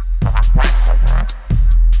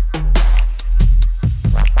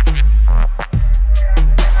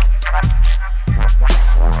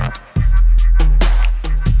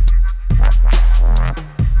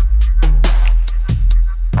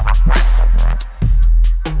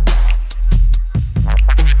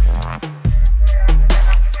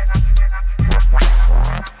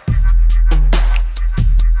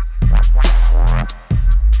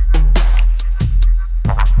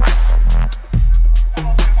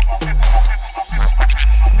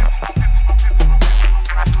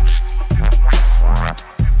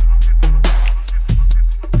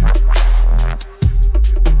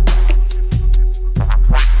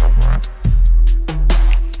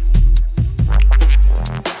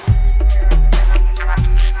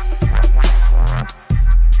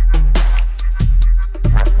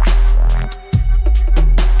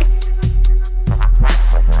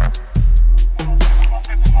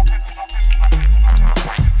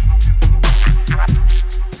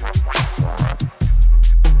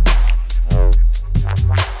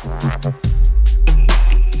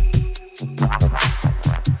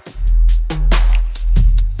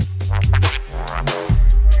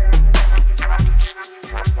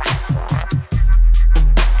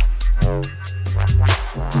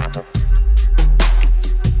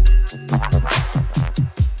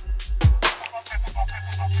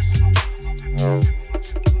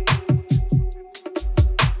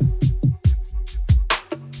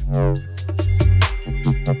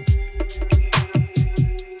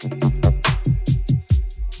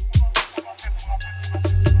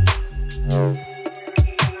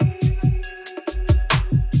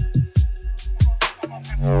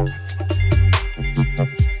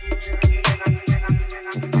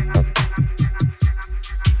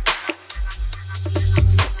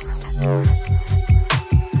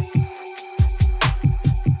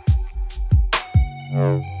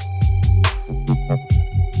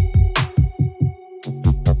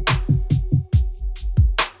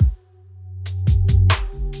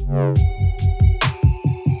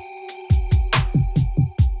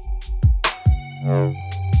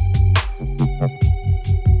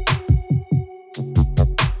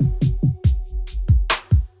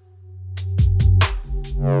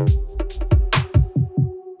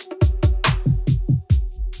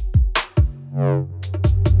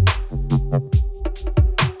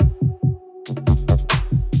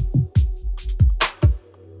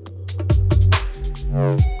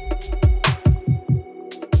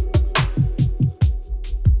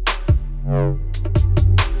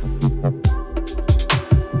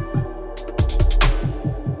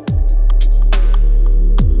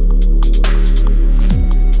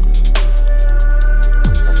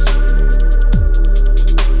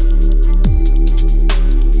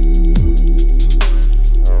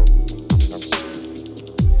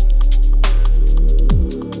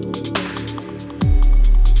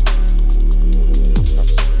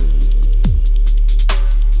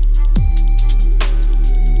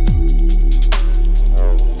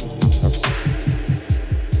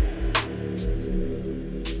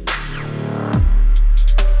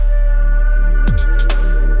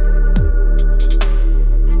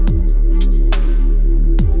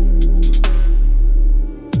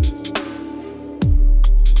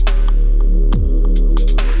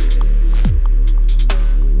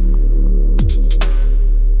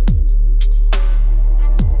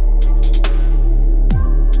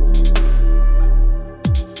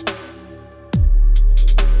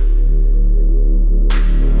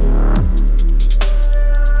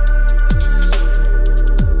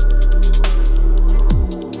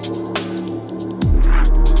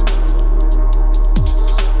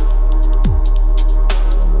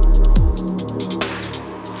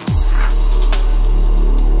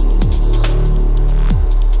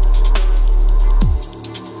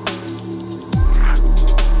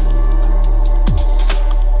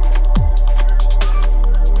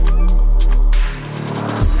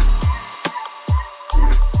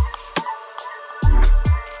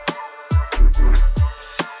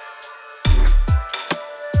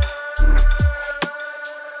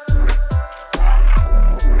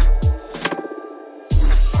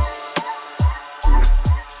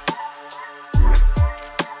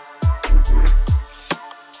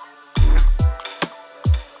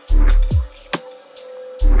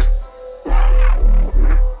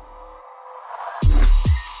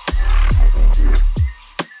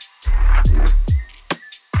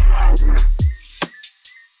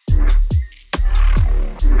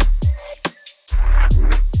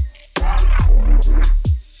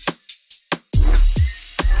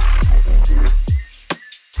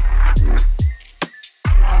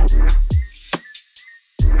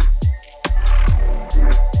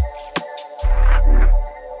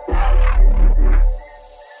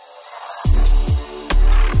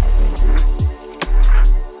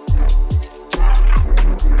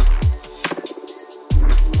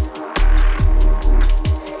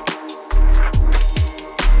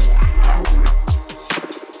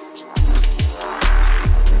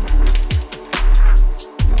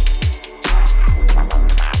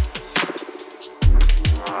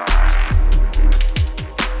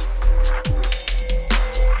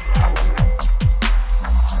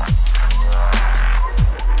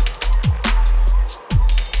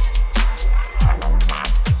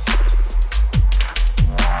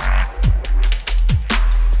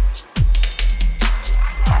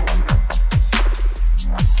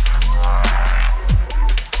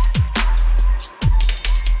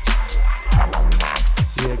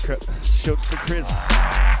 Shouts to Chris.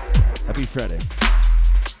 Happy Friday.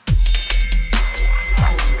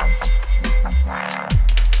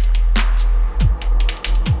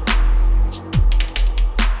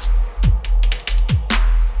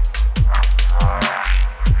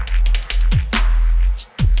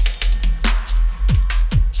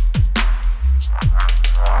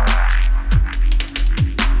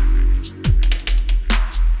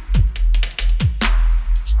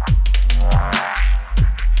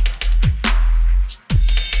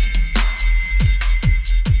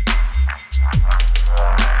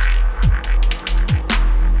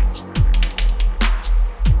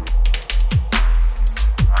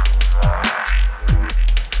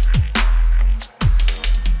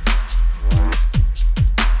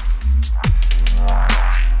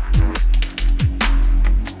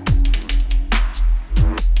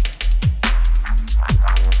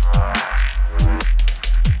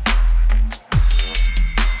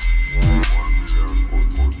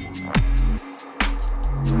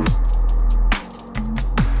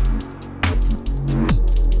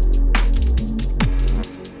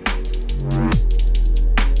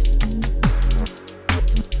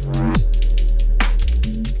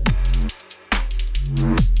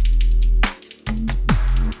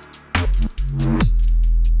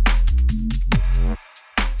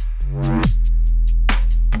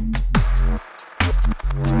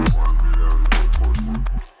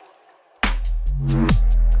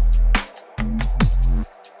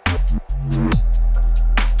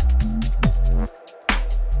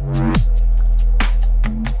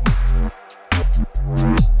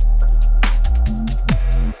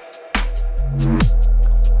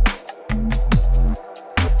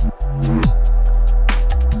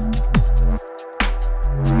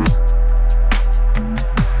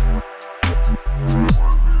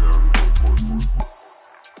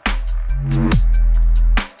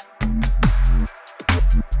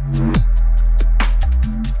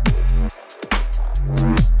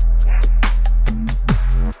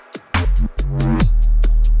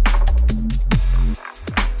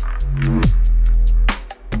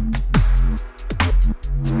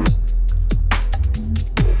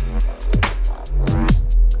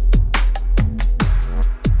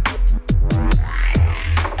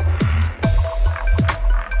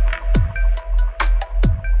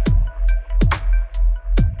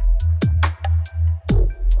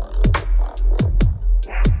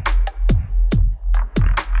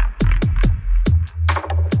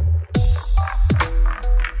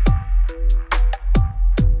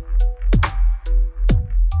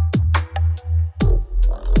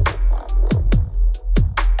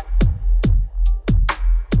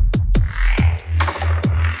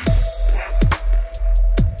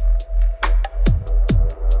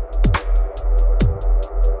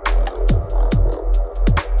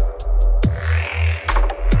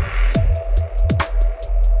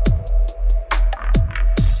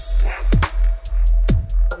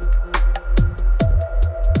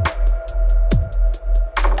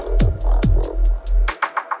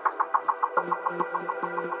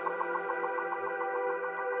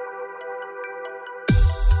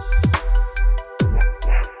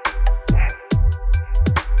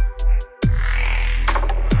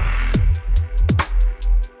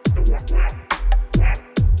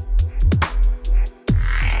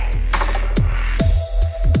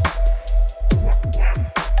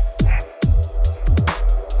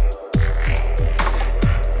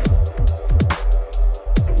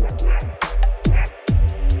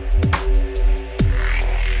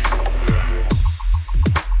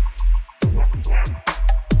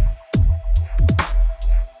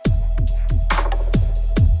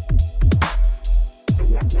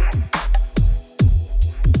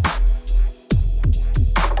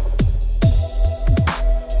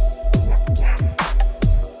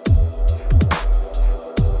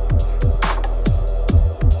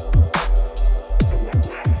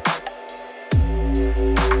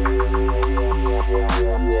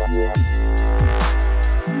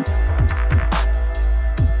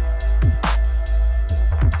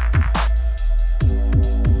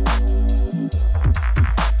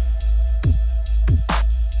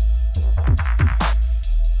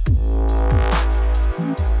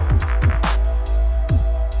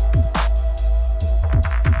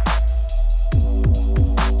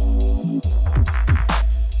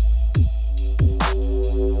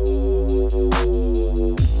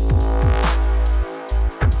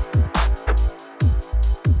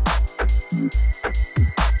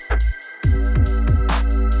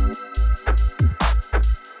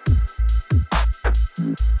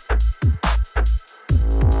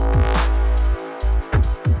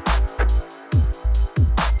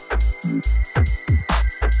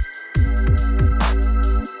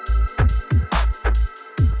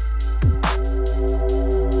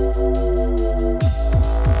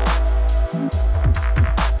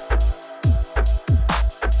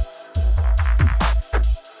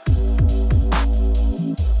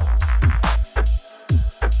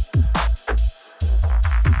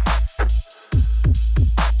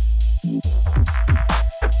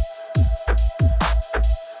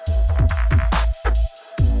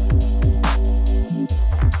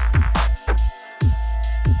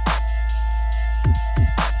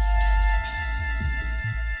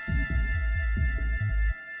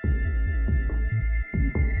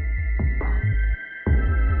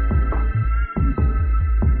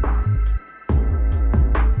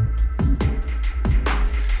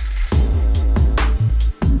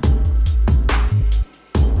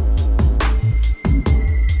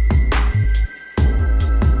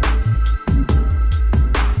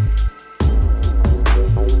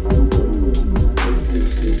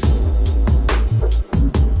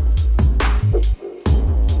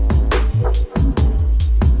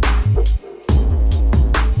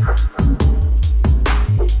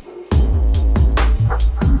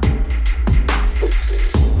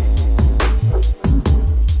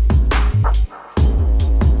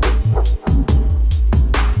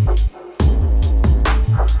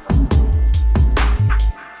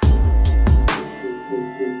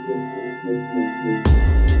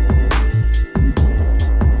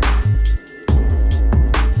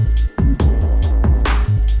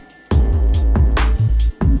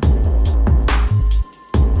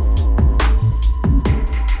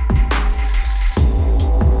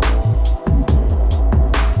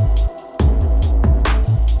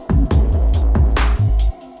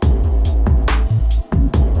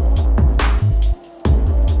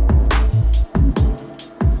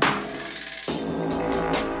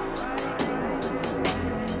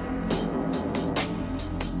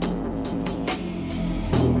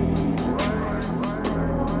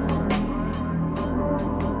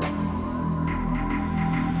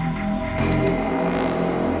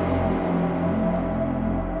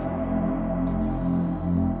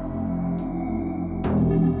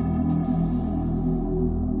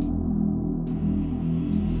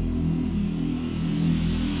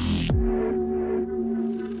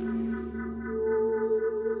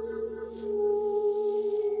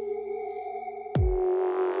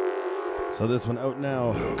 So this one out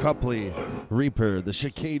now, Copley, Reaper, the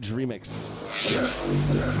Chicage remix.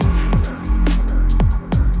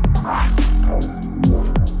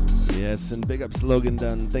 Yes, and big ups Logan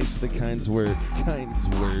Dunn. Thanks for the kind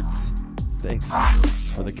words. Thanks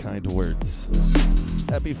for the kind words.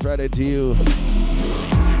 Happy Friday to you.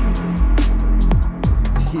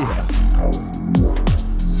 Yeah.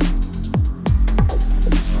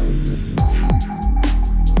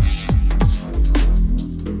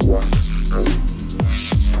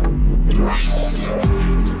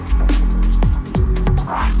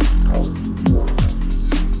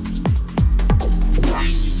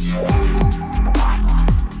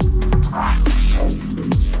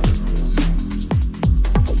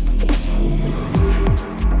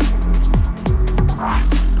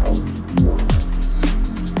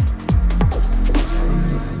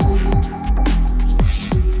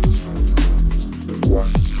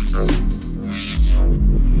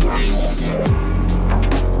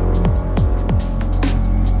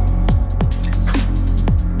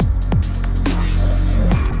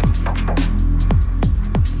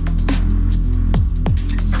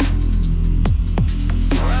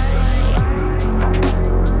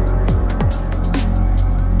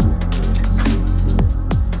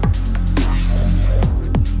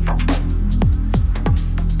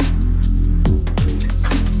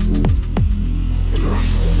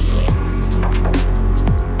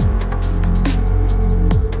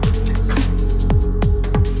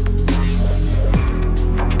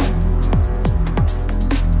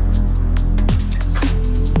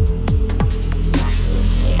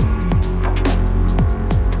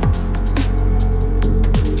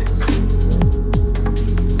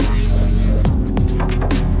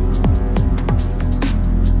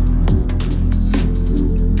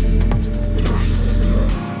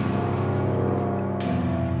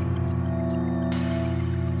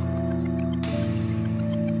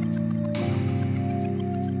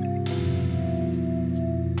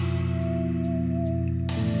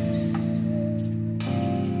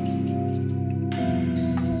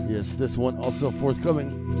 This one also forthcoming.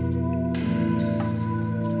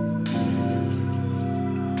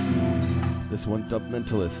 This one, Dub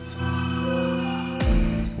Mentalist,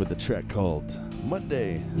 with a track called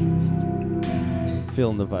Monday.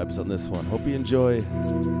 Feeling the vibes on this one. Hope you enjoy.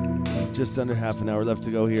 Just under half an hour left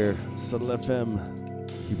to go here. Subtle FM.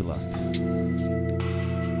 Keep it locked.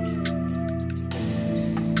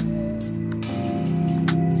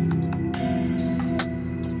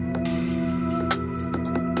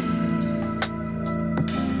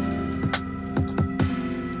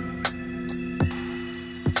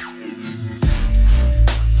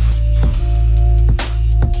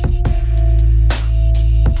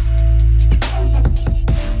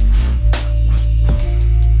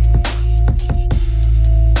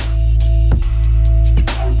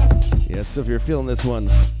 So if you're feeling this one,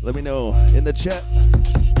 let me know in the chat.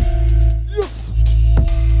 Yes!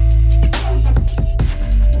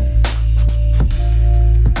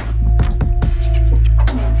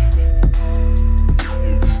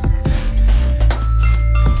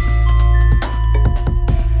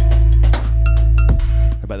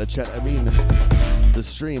 By the chat, I mean the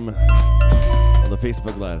stream on the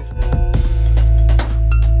Facebook Live.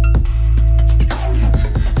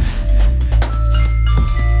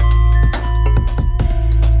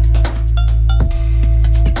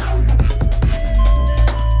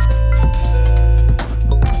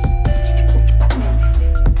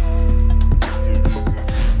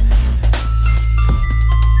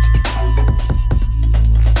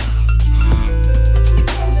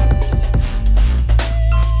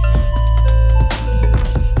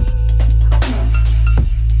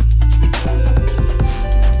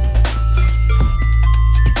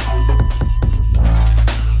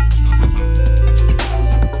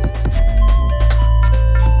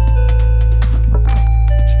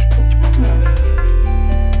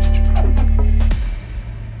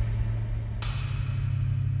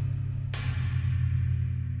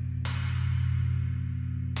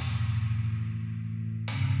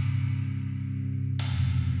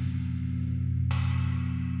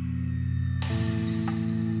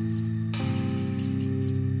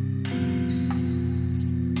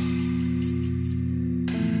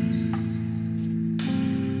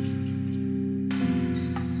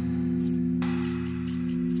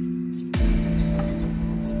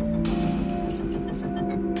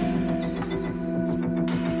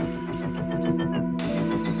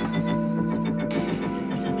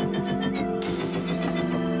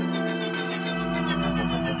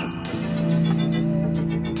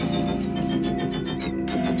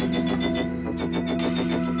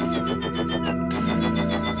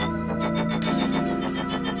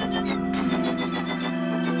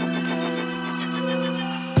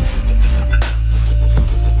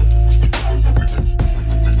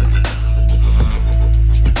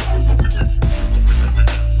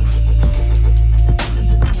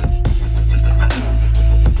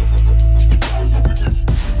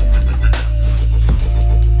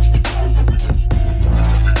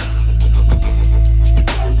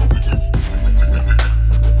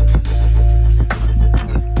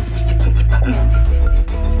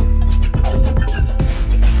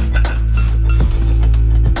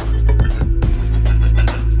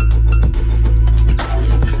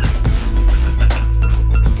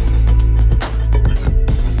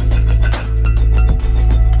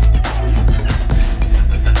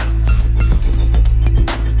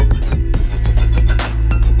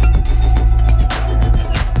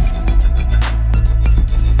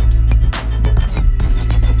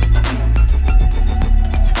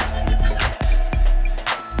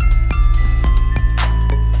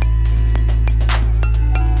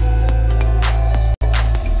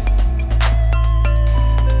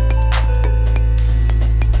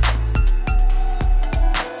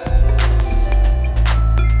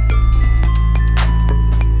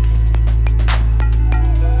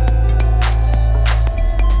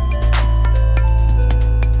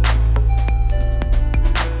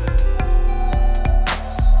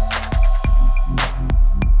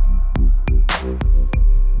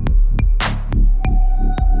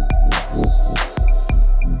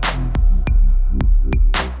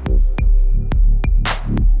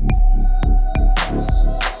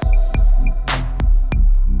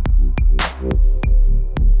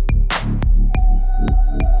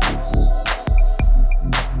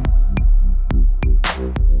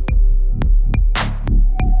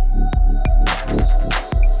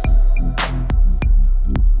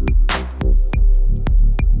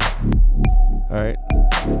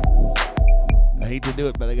 do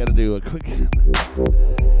it, but I gotta do a quick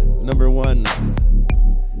number one.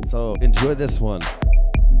 So enjoy this one.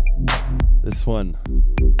 This one.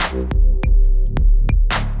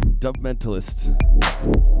 Dub Mentalist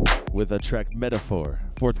with a track Metaphor,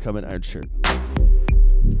 forthcoming Iron Shirt.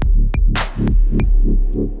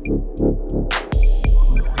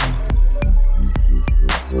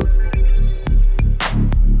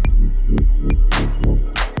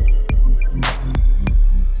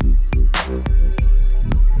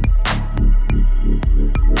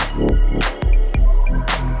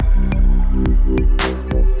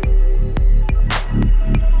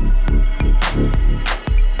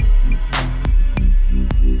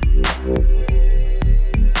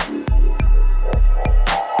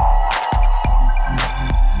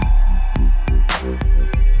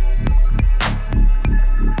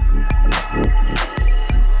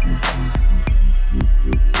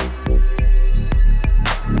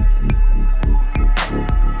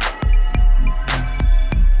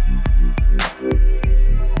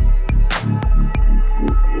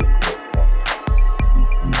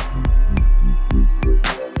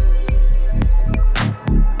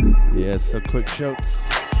 So quick shouts.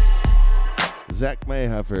 Zach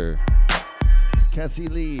Mayhofer. Cassie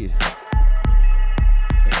Lee.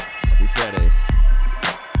 Happy Friday.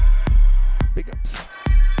 Big ups.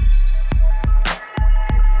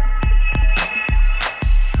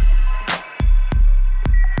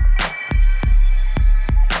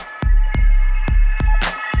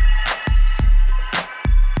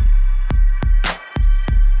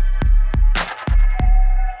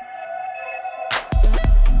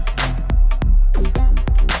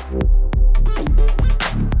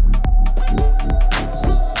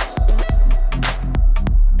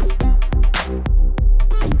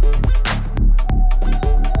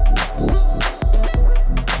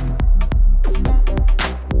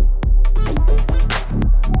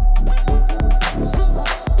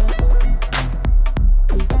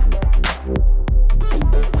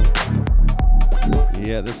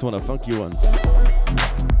 This one, a funky one.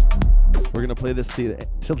 We're gonna play this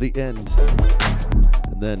till the end,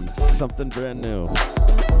 and then something brand new.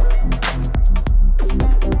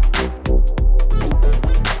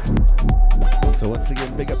 So once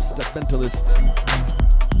again, big up Step Mentalist.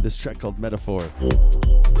 This track called Metaphor.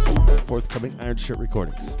 Forthcoming Iron Shirt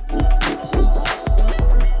recordings.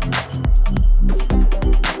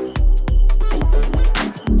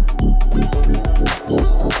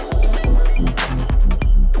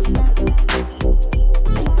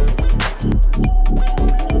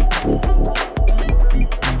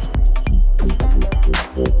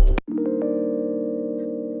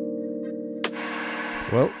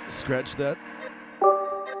 Well, scratch that.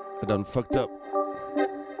 I done fucked up.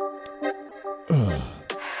 Ugh.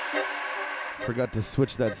 Forgot to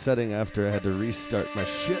switch that setting after I had to restart my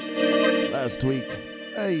shit last week.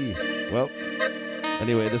 Hey. Well,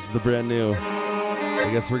 anyway, this is the brand new. I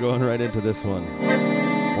guess we're going right into this one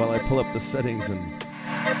while I pull up the settings and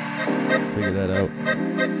figure that out.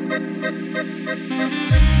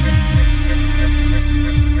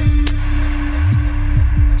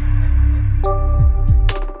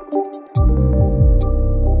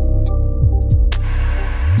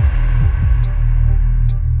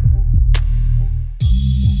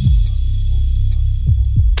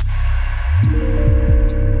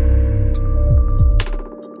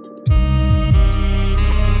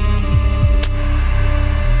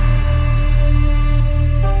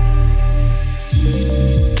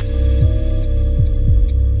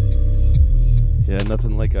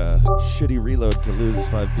 Nothing like a shitty reload to lose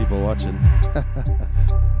 5 people watching.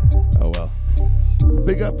 Oh well.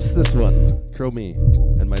 Big ups this one. Chromie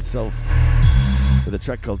and myself with a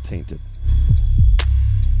track called Tainted.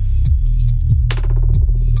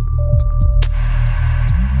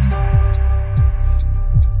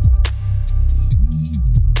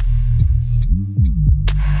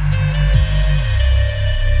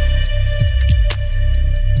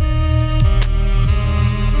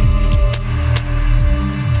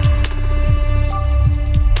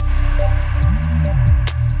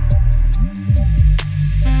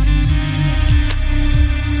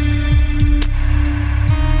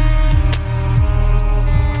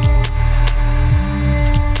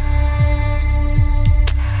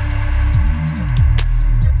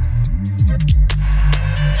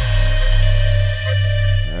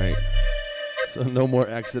 No more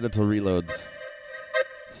accidental reloads.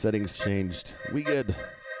 Settings changed. We good.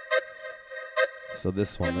 So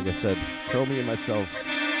this one, like I said, Chromie and myself.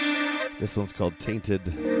 This one's called Tainted.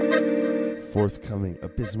 Forthcoming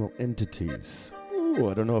Abysmal Entities. Ooh,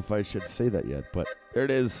 I don't know if I should say that yet, but there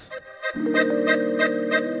it is.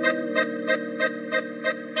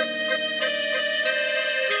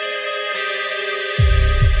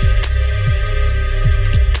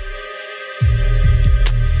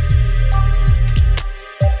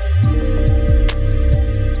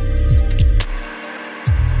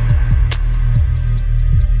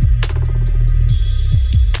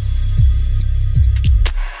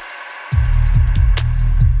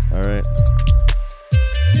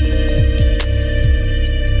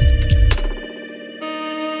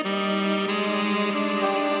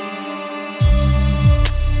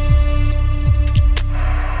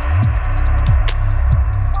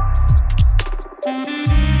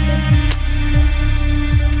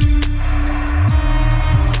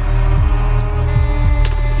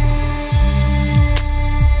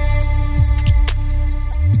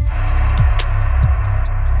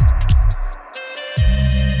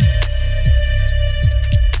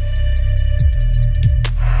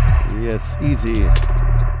 Easy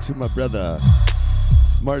to my brother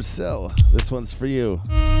Marcel. This one's for you.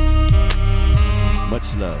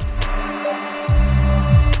 Much love.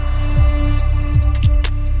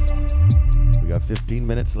 We got 15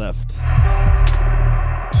 minutes left.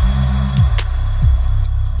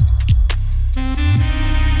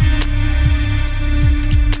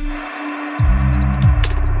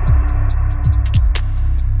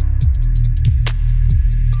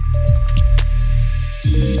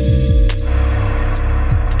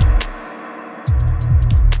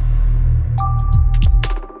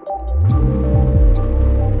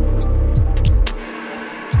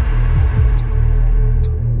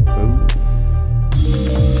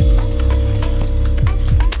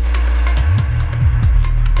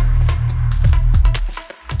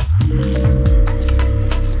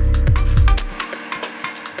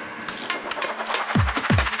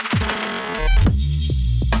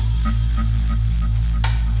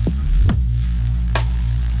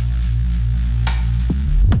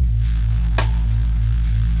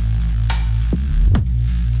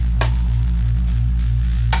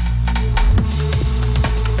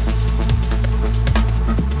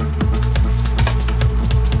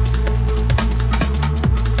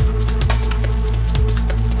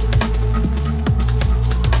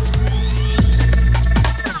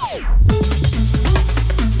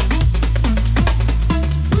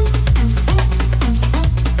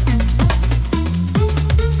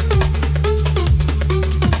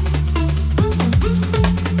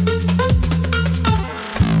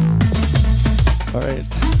 All right.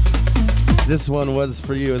 This one was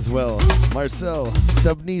for you as well. Marcel,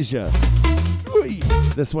 Dubnesia. Oi.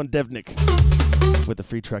 This one, Devnik, with a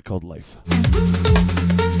free track called Life.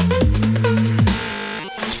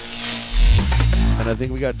 And I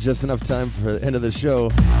think we got just enough time for the end of the show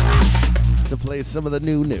to play some of the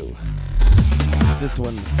new. This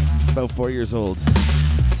one, about 4 years old,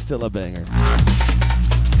 still a banger.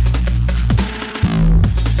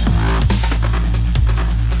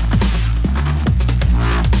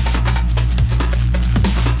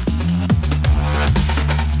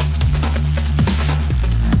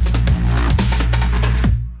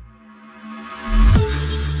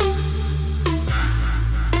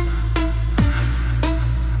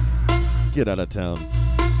 Get out of town.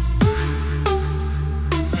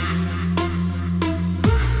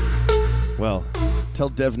 Well, tell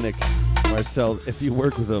Devnik, Marcel, if you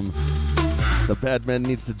work with him, the bad man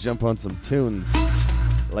needs to jump on some tunes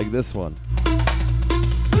like this one.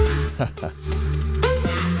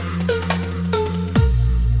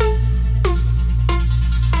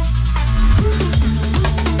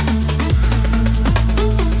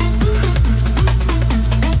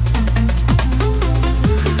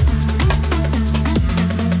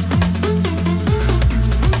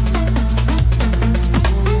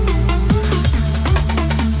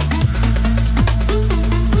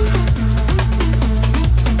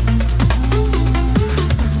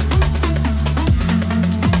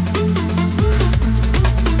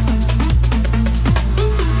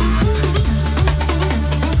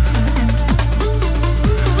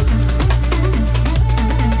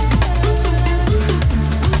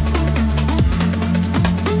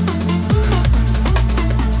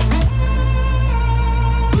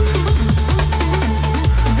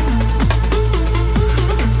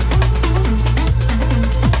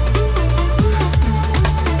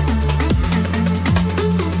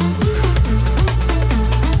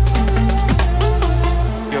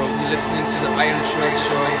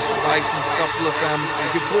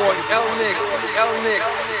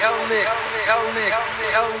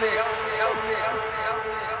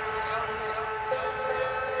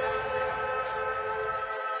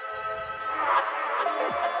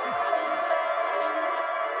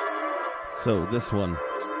 So this one,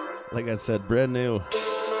 like I said, brand new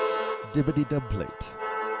Dibbity Dub plate.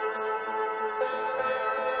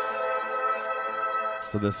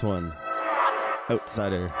 So this one,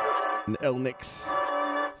 Outsider and El Nix,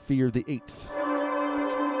 Fear the 8th.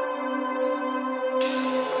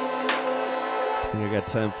 I think I got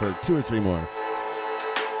time for 2 or 3 more.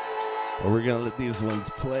 But we're gonna let these ones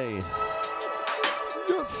play.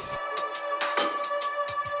 Yes!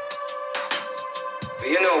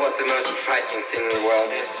 You know what the most frightening thing in the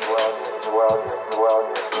world is?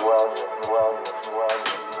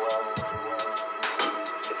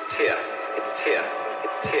 It's here. It's here.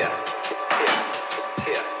 It's here. It's here. It's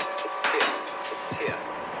here. It's here. It's here.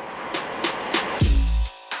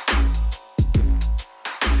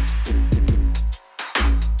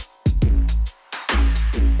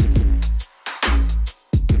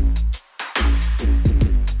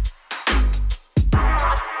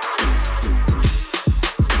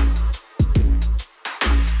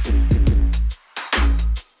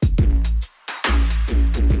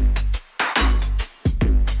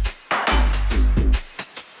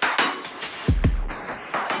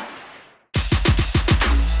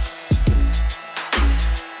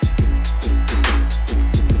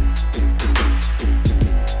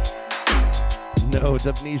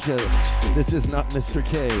 Amnesia, this is not Mr.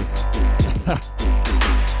 K.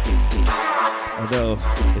 Although,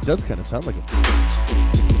 it does kind of sound like it.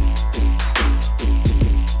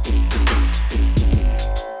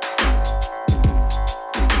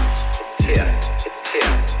 It's here, it's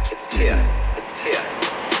here, it's here, it's here.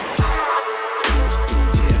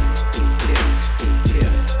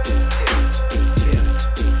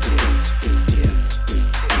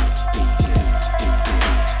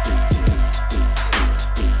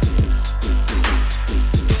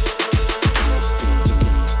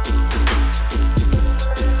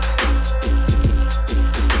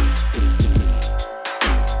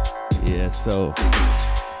 So,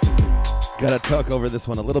 gotta talk over this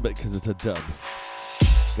one a little bit because it's a dub.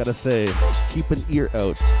 Gotta say, keep an ear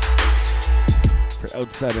out for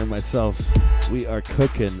Outsider and myself. We are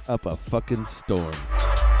cooking up a fucking storm.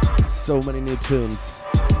 So many new tunes,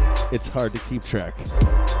 it's hard to keep track. Do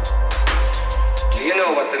you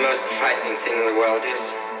know what the most frightening thing in the world is?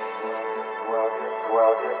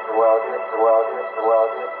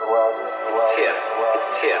 It's here, it's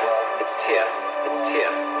here, it's here, it's here.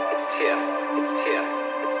 It's here, it's here,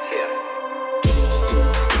 it's here.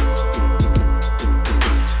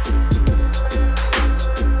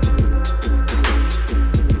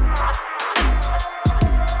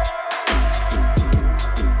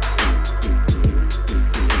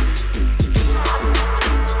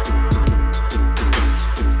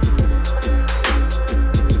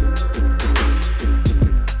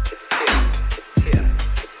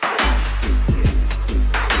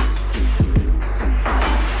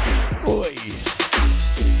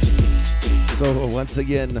 once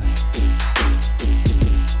again.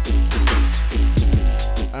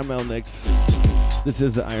 I'm El Nix. This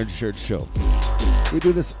is the Iron Shirt Show. We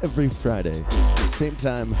do this every Friday. Same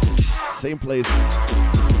time, same place.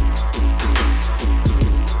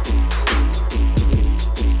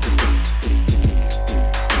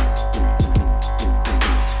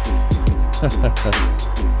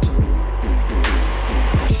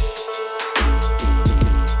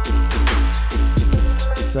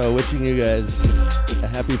 So wishing you guys a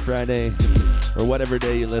happy Friday or whatever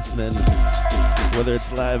day you're listening, whether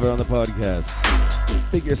it's live or on the podcast.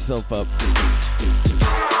 Pick yourself up.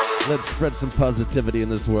 Let's spread some positivity in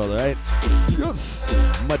this world, all right? Yes.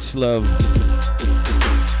 Much love.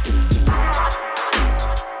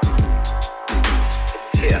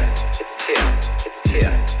 It's here. It's here. It's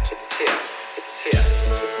here. It's here. It's here.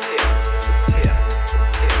 It's here. It's here.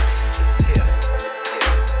 It's here.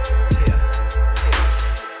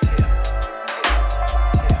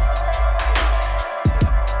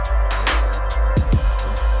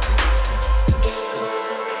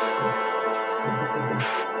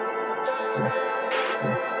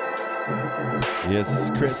 Yes,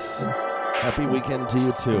 Chris. Happy weekend to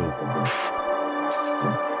you too.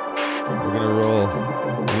 We're gonna roll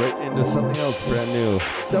right into something else brand new.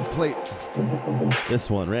 Dub plate. This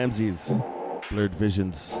one, Ramses, Blurred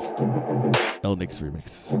Visions, El Nix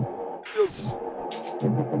remix. Yes.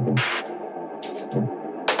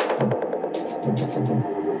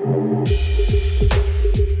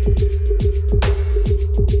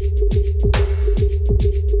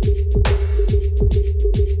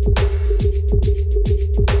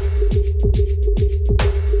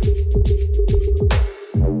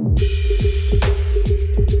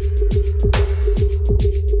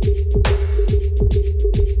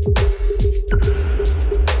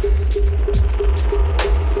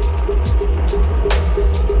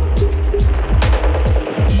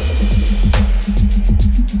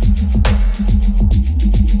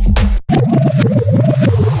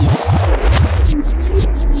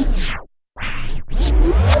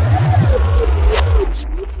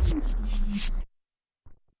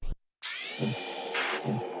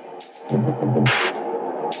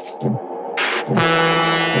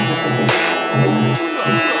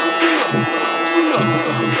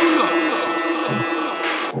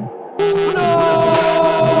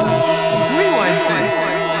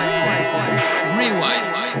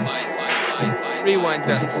 Rewind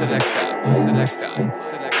that, select that, select that,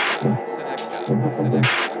 select that, select that, select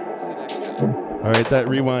that, select that. All right, that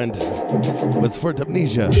rewind was for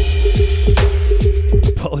Dubnesia.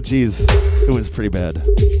 Apologies, it was pretty bad.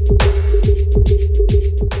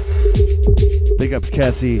 Big ups,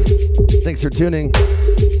 Cassie. Thanks for tuning.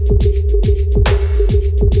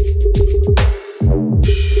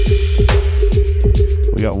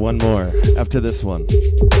 We got one more after this one.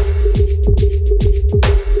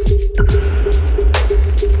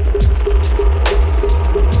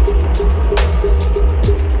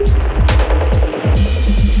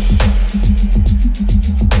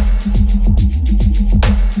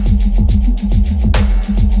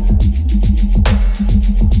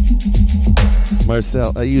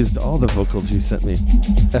 Marcel, I used all the vocals you sent me.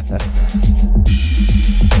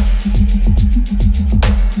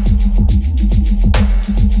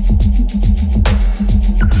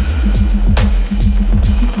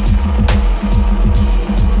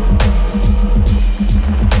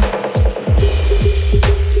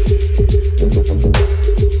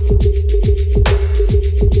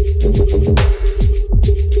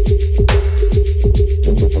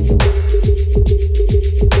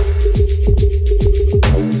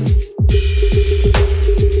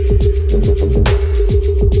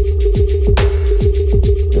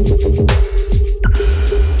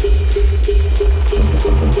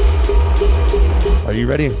 Are you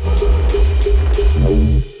ready?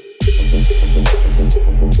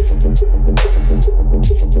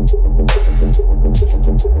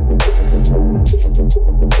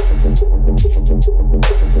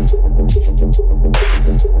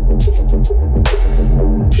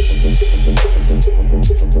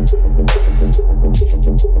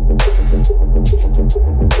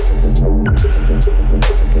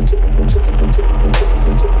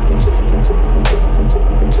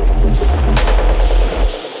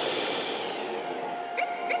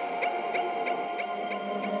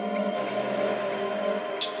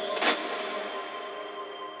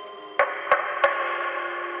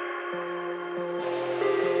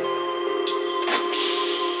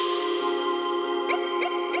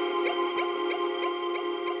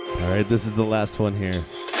 This is the last one here,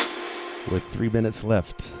 with 3 minutes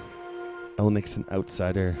left. El Nix and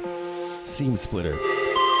Outsider, Seam Splitter.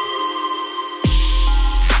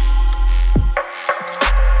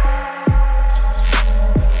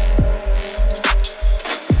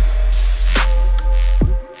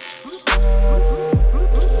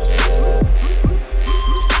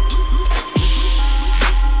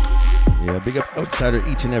 Yeah, big up Outsider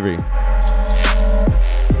each and every.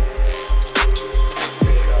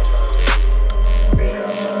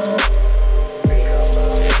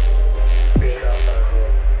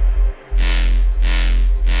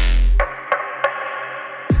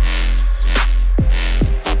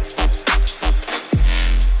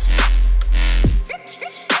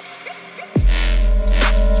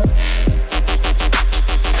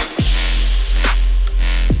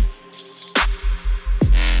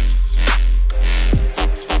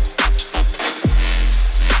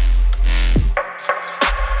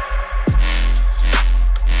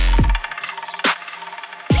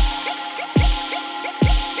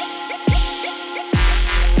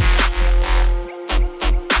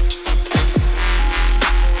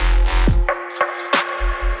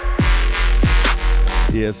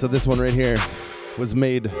 So this one right here was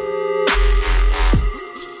made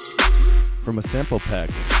from a sample pack.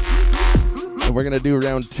 And we're gonna do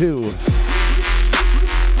round 2.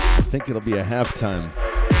 I think it'll be a halftime.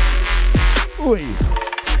 Oi.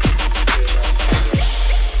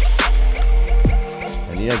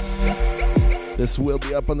 And yes, this will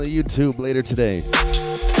be up on the YouTube later today.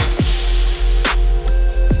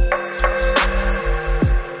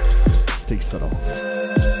 Stay subtle.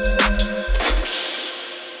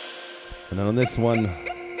 And on this one,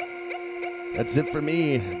 that's it for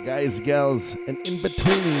me, guys, gals, and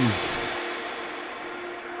in-betweenies.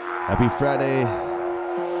 Happy Friday.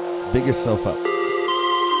 Big yourself up.